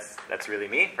 that's really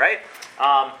me, right?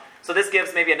 So this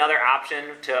gives maybe another option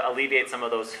to alleviate some of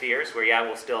those fears where, yeah,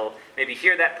 we'll still maybe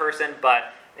hear that person,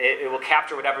 but it will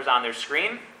capture whatever's on their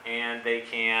screen, and they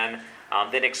can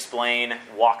then explain,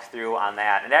 walk through on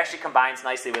that. And it actually combines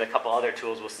nicely with a couple other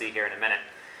tools we'll see here in a minute.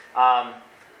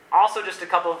 Also, just a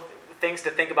couple things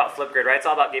to think about Flipgrid, right? It's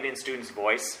all about giving students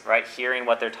voice, right? Hearing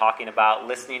what they're talking about,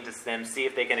 listening to them, see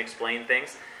if they can explain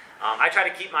things. I try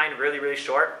to keep mine really, really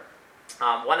short.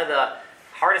 One of the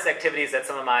hardest activities that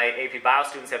some of my AP Bio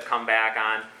students have come back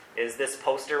on is this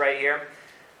poster right here.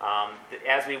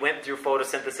 As we went through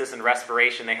photosynthesis and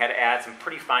respiration, they had to add some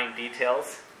pretty fine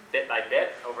details bit by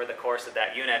bit over the course of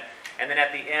that unit. And then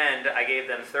at the end, I gave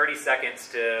them 30 seconds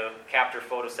to capture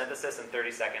photosynthesis and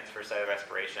 30 seconds for cellular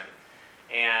respiration.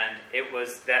 And it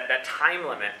was that time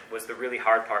limit was the really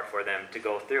hard part for them to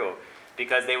go through,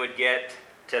 because they would get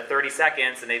to 30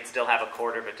 seconds and they'd still have a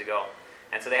quarter of it to go.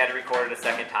 And so they had to record it a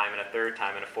second time and a third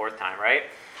time and a fourth time, right?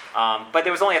 But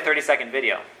there was only a 30-second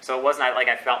video. So it wasn't like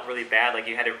I felt really bad, like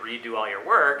you had to redo all your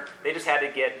work. They just had to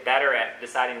get better at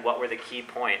deciding what were the key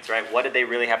points, right? What did they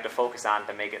really have to focus on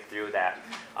to make it through that?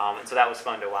 And so that was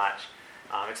fun to watch,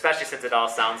 especially since it all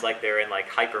sounds like they're in like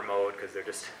hyper mode because they're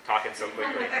just talking so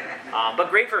quickly. But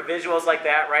great for visuals like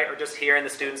that, right? Or just hearing the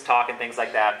students talk and things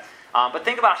like that. But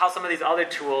think about how some of these other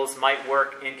tools might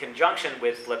work in conjunction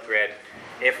with Flipgrid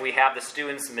if we have the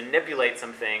students manipulate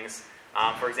some things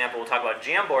For example, we'll talk about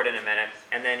Jamboard in a minute,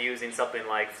 and then using something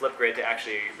like Flipgrid to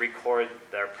actually record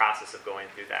their process of going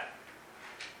through that.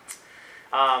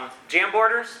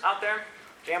 Jamboarders out there.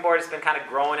 Jamboard has been kind of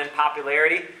growing in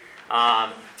popularity.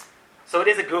 So it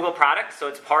is a Google product, so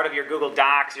it's part of your Google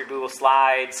Docs, your Google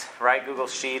Slides, right? Google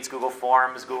Sheets, Google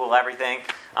Forms, Google everything.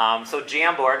 So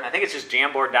Jamboard, I think it's just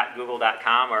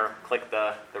jamboard.google.com, or click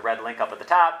the red link up at the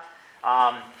top.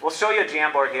 We'll show you a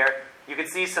Jamboard here. You can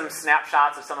see some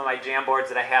snapshots of some of my Jamboards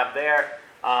that I have there.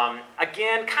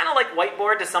 Again, kind of like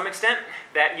Whiteboard to some extent,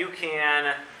 that you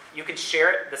can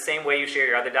share it the same way you share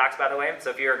your other docs, by the way. So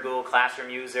if you're a Google Classroom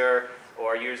user,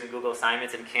 or using Google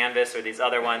Assignments in Canvas or these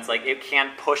other ones, like it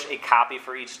can push a copy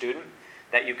for each student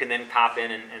that you can then pop in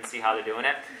and see how they're doing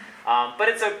it. But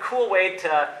it's a cool way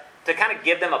to kind of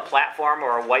give them a platform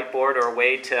or a whiteboard, or a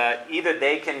way to either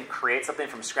they can create something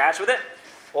from scratch with it,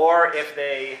 or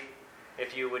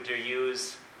if you would to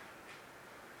use,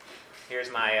 here's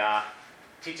my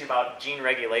teaching about gene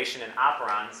regulation and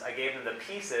operons. I gave them the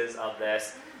pieces of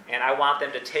this, and I want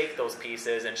them to take those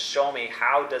pieces and show me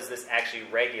how does this actually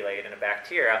regulate in a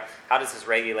bacteria, how does this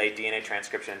regulate DNA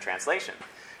transcription and translation,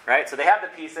 right? So they have the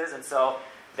pieces, and so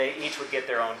they each would get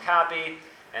their own copy,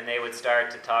 and they would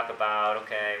start to talk about,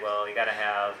 okay, well, you got to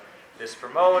have this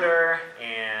promoter,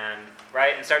 and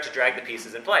start to drag the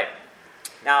pieces in play.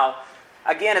 Now,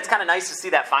 again, it's kind of nice to see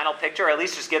that final picture, or at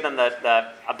least just give them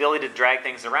the ability to drag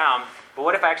things around. But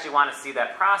what if I actually want to see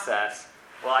that process?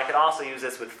 Well, I could also use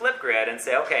this with Flipgrid and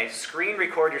say, okay, screen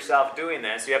record yourself doing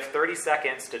this. You have 30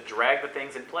 seconds to drag the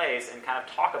things in place and kind of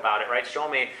talk about it, right? Show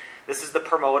me this is the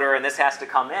promoter and this has to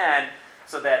come in,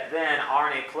 so that then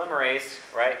RNA polymerase,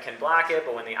 right, can block it,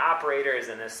 but when the operator is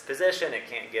in this position, it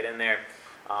can't get in there.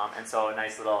 And so a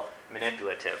nice little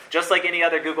manipulative. Just like any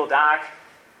other Google Doc,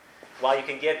 while you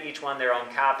can give each one their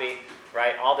own copy,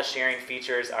 right, all the sharing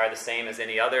features are the same as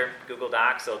any other Google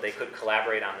Doc, so they could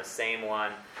collaborate on the same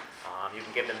one. You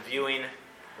can give them viewing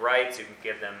rights. You can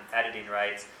give them editing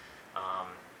rights.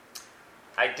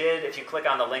 If you click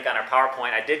on the link on our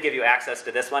PowerPoint, I did give you access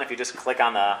to this one. If you just click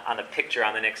on the picture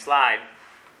on the next slide,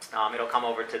 it'll come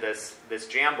over to this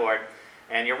Jamboard.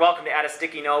 And you're welcome to add a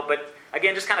sticky note. But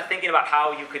again, just kind of thinking about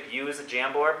how you could use a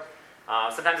Jamboard.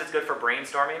 Sometimes it's good for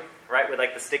brainstorming, right, with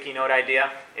like the sticky note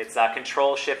idea. It's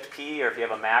Control-Shift-P, or if you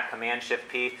have a Mac,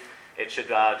 Command-Shift-P. It should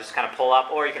just kind of pull up,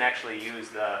 or you can actually use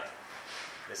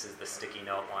this is the sticky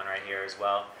note one right here as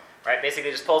well. Right, basically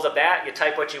it just pulls up that, you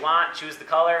type what you want, choose the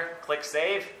color, click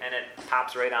save, and it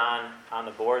pops right on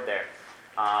the board there.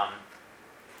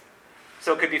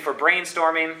 So it could be for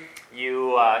brainstorming.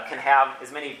 You can have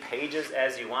as many pages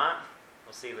as you want.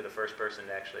 We'll see who the first person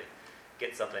to actually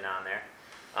get something on there.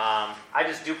 I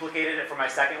just duplicated it for my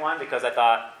second one because I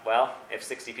thought, well, if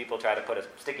 60 people try to put a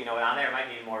sticky note on there, it might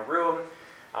need more room.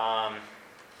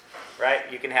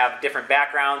 Right? You can have different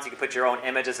backgrounds. You can put your own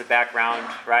image as a background,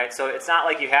 right? So it's not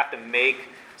like you have to make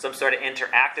some sort of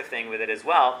interactive thing with it as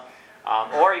well.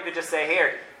 Or you could just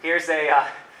say, here's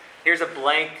a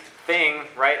blank thing,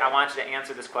 right? I want you to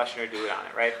answer this question or do it on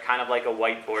it, right? Kind of like a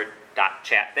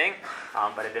whiteboard.chat thing,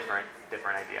 but a different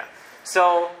idea.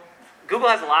 So Google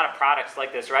has a lot of products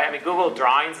like this, right? I mean, Google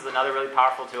Drawings is another really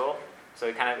powerful tool. So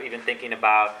you're kind of even thinking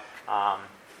about,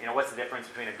 what's the difference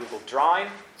between a Google Drawing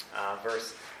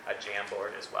versus a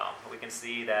Jamboard as well. We can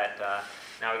see that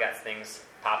now we got things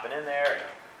popping in there.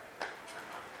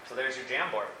 So there's your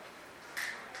Jamboard.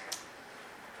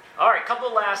 All right, a couple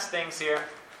of last things here,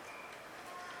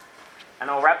 and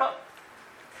I'll wrap up.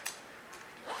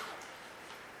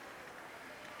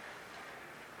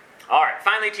 All right,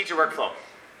 finally, teacher workflow.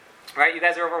 Right, you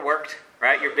guys are overworked,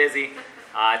 right? You're busy.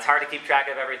 It's hard to keep track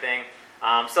of everything.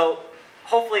 So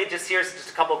hopefully, here's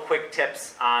just a couple quick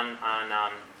tips on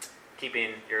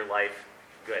keeping your life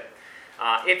good.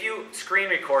 If you screen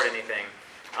record anything,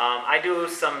 I do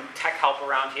some tech help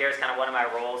around here. It's kind of one of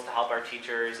my roles to help our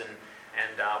teachers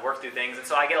and work through things. And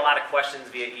so I get a lot of questions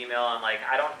via email. I'm like,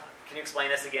 can you explain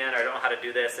this again? Or I don't know how to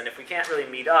do this. And if we can't really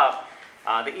meet up,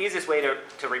 the easiest way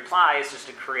to reply is just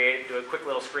to do a quick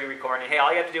little screen recording. Hey,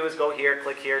 all you have to do is go here,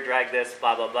 click here, drag this,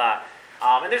 blah, blah, blah.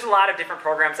 And there's a lot of different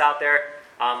programs out there.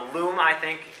 Loom, I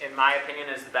think, in my opinion,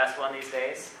 is the best one these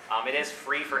days. It is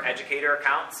free for educator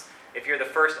accounts. If you're the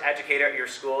first educator at your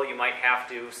school, you might have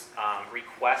to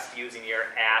request using your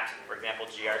for example,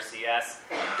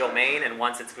 GRCS domain. And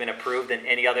once it's been approved, then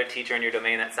any other teacher in your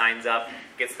domain that signs up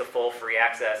gets the full free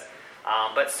access.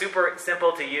 But super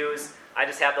simple to use. I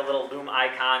just have the little Loom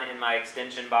icon in my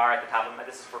extension bar at the top of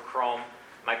this is for Chrome,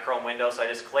 my Chrome window. So I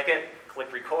just click it,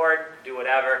 click record, do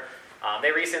whatever.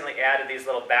 They recently added these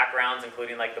little backgrounds,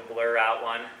 including like the blur out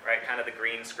one, right? Kind of the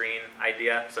green screen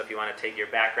idea. So if you want to take your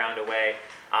background away,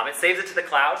 it saves it to the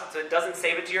cloud. So it doesn't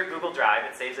save it to your Google Drive.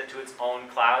 It saves it to its own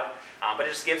cloud. But it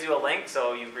just gives you a link.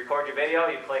 So you record your video,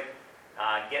 you click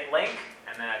get link,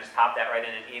 and then I just pop that right in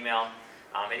an email.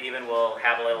 It even will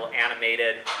have a little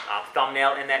animated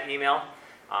thumbnail in that email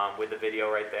with the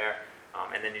video right there.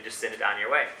 And then you just send it on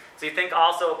your way. So you think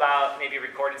also about maybe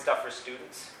recording stuff for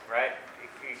students, right?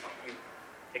 You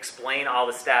explain all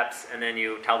the steps, and then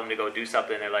you tell them to go do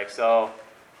something. They're like, so,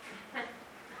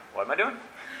 what am I doing?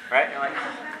 Right? And you're like,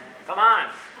 come on.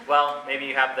 Well, maybe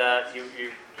you have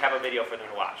you have a video for them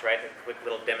to watch, right? A quick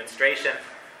little demonstration.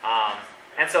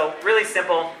 And so really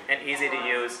simple and easy to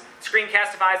use.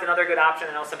 Screencastify is another good option.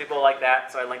 I know some people like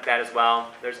that, so I link that as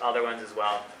well. There's other ones as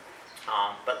well.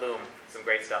 But Loom, some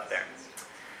great stuff there.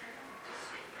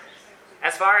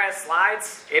 As far as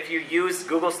slides, if you use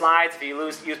Google Slides, if you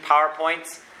use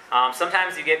PowerPoints,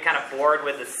 sometimes you get kind of bored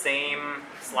with the same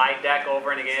slide deck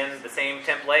over and again, the same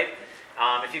template.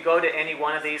 If you go to any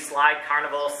one of these, Slide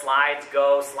Carnival, Slides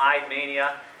Go, Slide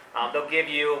Mania, they'll give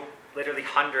you literally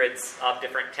hundreds of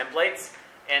different templates,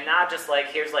 and not just like,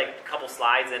 here's like a couple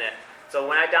slides in it. So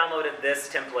when I downloaded this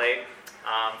template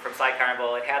from Slide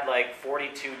Carnival, it had like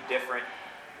 42 different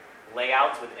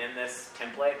layouts within this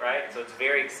template, right? So it's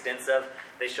very extensive.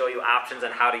 They show you options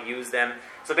on how to use them.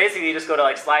 So basically you just go to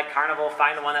like Slide Carnival,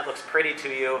 find the one that looks pretty to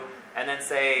you, and then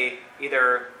say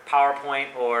either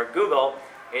PowerPoint or Google.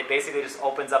 It basically just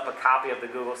opens up a copy of the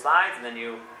Google Slides, and then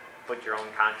you put your own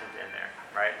content in there,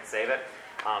 right, and save it.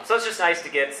 So it's just nice to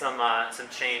get some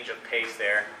change of pace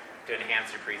there to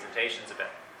enhance your presentations a bit.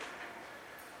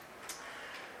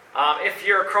 If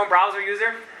you're a Chrome browser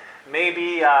user,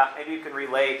 maybe you can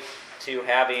relate to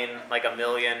having like a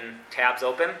million tabs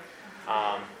open.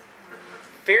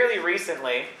 Fairly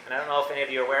recently, and I don't know if any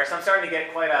of you are aware, so I'm starting to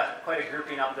get quite a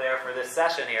grouping up there for this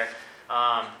session here.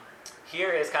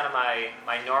 Here is kind of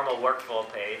my normal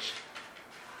workflow page.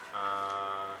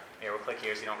 Here, we'll click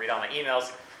here so you don't read all my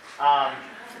emails.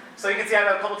 So you can see I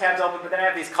have a couple tabs open, but then I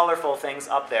have these colorful things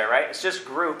up there, right? It's just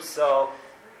groups. So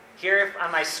here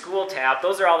on my school tab,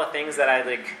 those are all the things that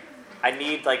I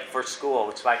need like for school,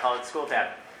 which is why I call it school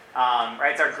tab.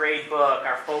 Right? It's our grade book,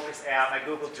 our focus app, my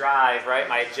Google Drive, right?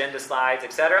 My agenda slides,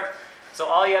 etc. So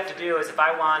all you have to do is, if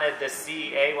I wanted the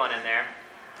CEA one in there,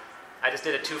 I just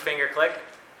did a 2-finger click,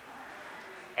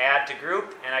 add to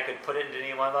group, and I could put it into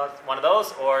any one of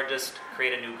those, or just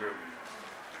create a new group.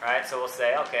 Right? So we'll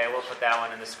say, okay, we'll put that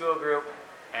one in the school group,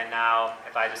 and now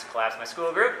if I just collapse my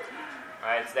school group,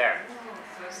 right, it's there.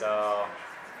 So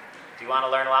if you want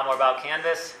to learn a lot more about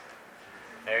Canvas,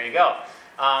 there you go.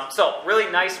 So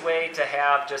really nice way to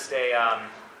have just a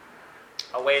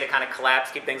way to kind of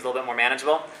collapse, keep things a little bit more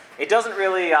manageable. It doesn't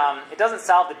really, it doesn't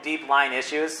solve the deep line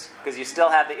issues, because you still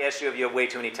have the issue of you have way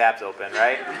too many tabs open,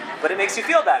 right? But it makes you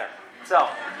feel better. So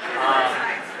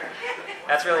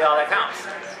that's really all that counts.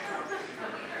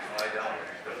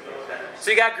 So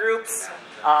you got groups.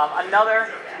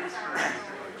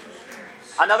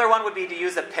 Another one would be to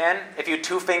use a pin. If you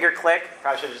 2-finger click,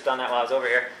 probably should have just done that while I was over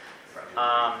here.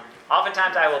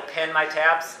 Oftentimes I will pin my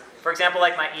tabs. For example,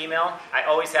 like my email, I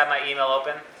always have my email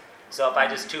open. So if I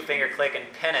just 2-finger click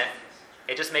and pin it,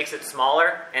 it just makes it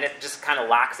smaller, and it just kind of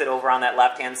locks it over on that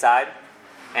left-hand side.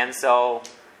 And so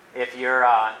if you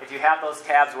have those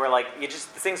tabs where like this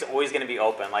thing's always going to be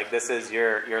open, like this is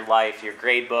your life, your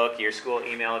grade book, your school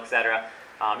email, etc.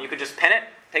 You could just pin it.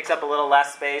 Takes up a little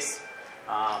less space,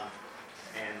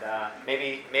 and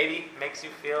maybe makes you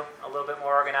feel a little bit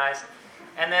more organized.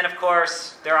 And then, of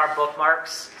course, there are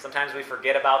bookmarks. Sometimes we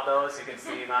forget about those. You can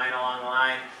see mine along the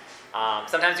line.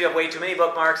 Sometimes you have way too many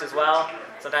bookmarks as well.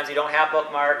 Sometimes you don't have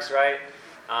bookmarks, right?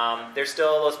 There's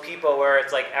still those people where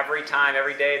it's like every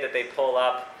day that they pull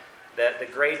up the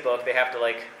grade book, they have to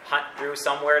like hunt through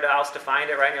somewhere else to find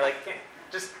it, right? And you're like, yeah,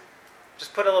 just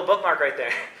put a little bookmark right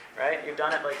there, right? You've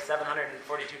done it like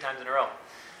 742 times in a row.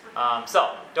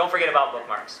 So don't forget about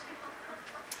bookmarks.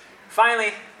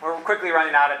 Finally, we're quickly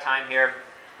running out of time here,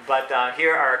 but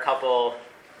here are a couple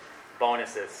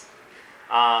bonuses.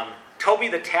 Toby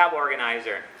the Tab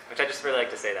Organizer, which I just really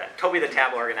like to say that. Toby the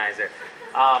Tab Organizer.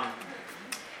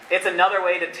 It's another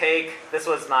way to take, this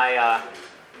was my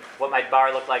what my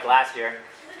bar looked like last year.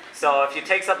 So if you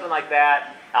take something like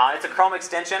that, it's a Chrome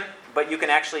extension, but you can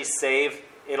actually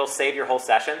it'll save your whole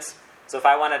sessions. So if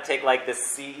I want to take like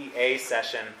this CEA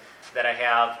session that I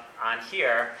have on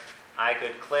here, I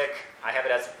could click, I have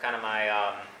it as kind of my,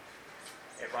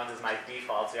 it runs as my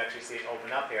default, so you actually see it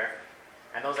open up here.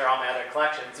 And those are all my other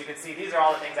collections. You can see these are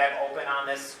all the things I have open on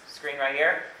this screen right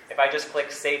here. If I just click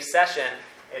Save Session,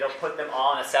 it'll put them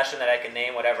all in a session that I can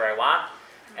name whatever I want,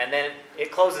 and then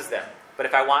it closes them. But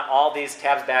if I want all these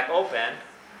tabs back open,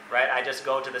 right, I just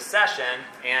go to the session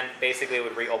and basically it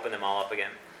would reopen them all up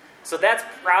again. So that's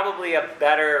probably a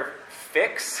better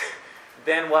fix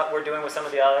than what we're doing with some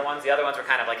of the other ones. The other ones were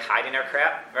kind of like hiding our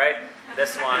crap, right?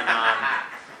 This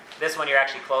one you're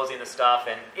actually closing the stuff,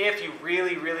 and if you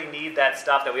really, really need that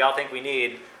stuff that we all think we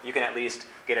need, you can at least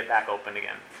get it back open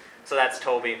again. So that's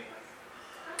Toby.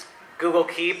 Google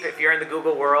Keep, if you're in the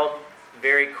Google world,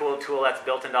 very cool tool that's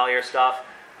built into all your stuff.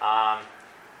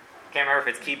 Can't remember if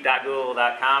it's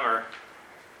keep.google.com or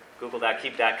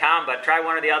google.keep.com, but try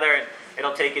one or the other and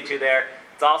it'll take you to there.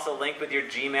 It's also linked with your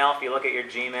Gmail. If you look at your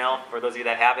Gmail, for those of you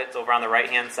that have it, it's over on the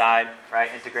right-hand side, right?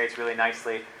 Integrates really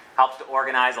nicely. Helps to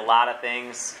organize a lot of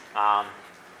things.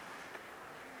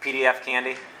 PDF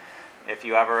Candy. If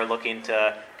you ever are looking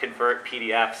to convert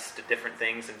PDFs to different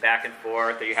things and back and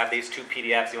forth, or you have these two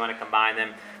PDFs, you want to combine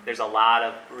them, there's a lot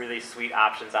of really sweet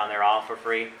options on there, all for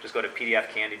free. Just go to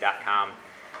pdfcandy.com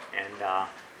and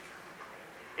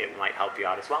it might help you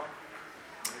out as well.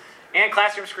 And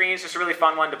Classroom Screens, just a really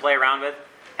fun one to play around with.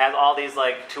 Has all these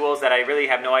like tools that I really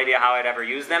have no idea how I'd ever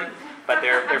use them, but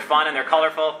they're fun and they're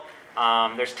colorful.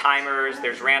 There's timers,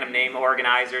 there's random name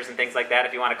organizers and things like that.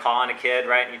 If you want to call on a kid,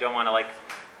 right, and you don't want to like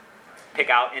pick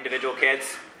out individual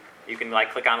kids, you can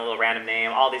like click on a little random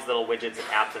name. All these little widgets and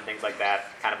apps and things like that.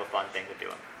 Kind of a fun thing to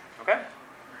do. Okay.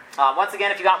 Once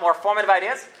again, if you got more formative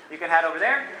ideas, you can head over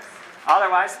there.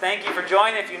 Otherwise, thank you for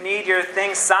joining. If you need your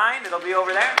things signed, it'll be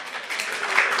over there.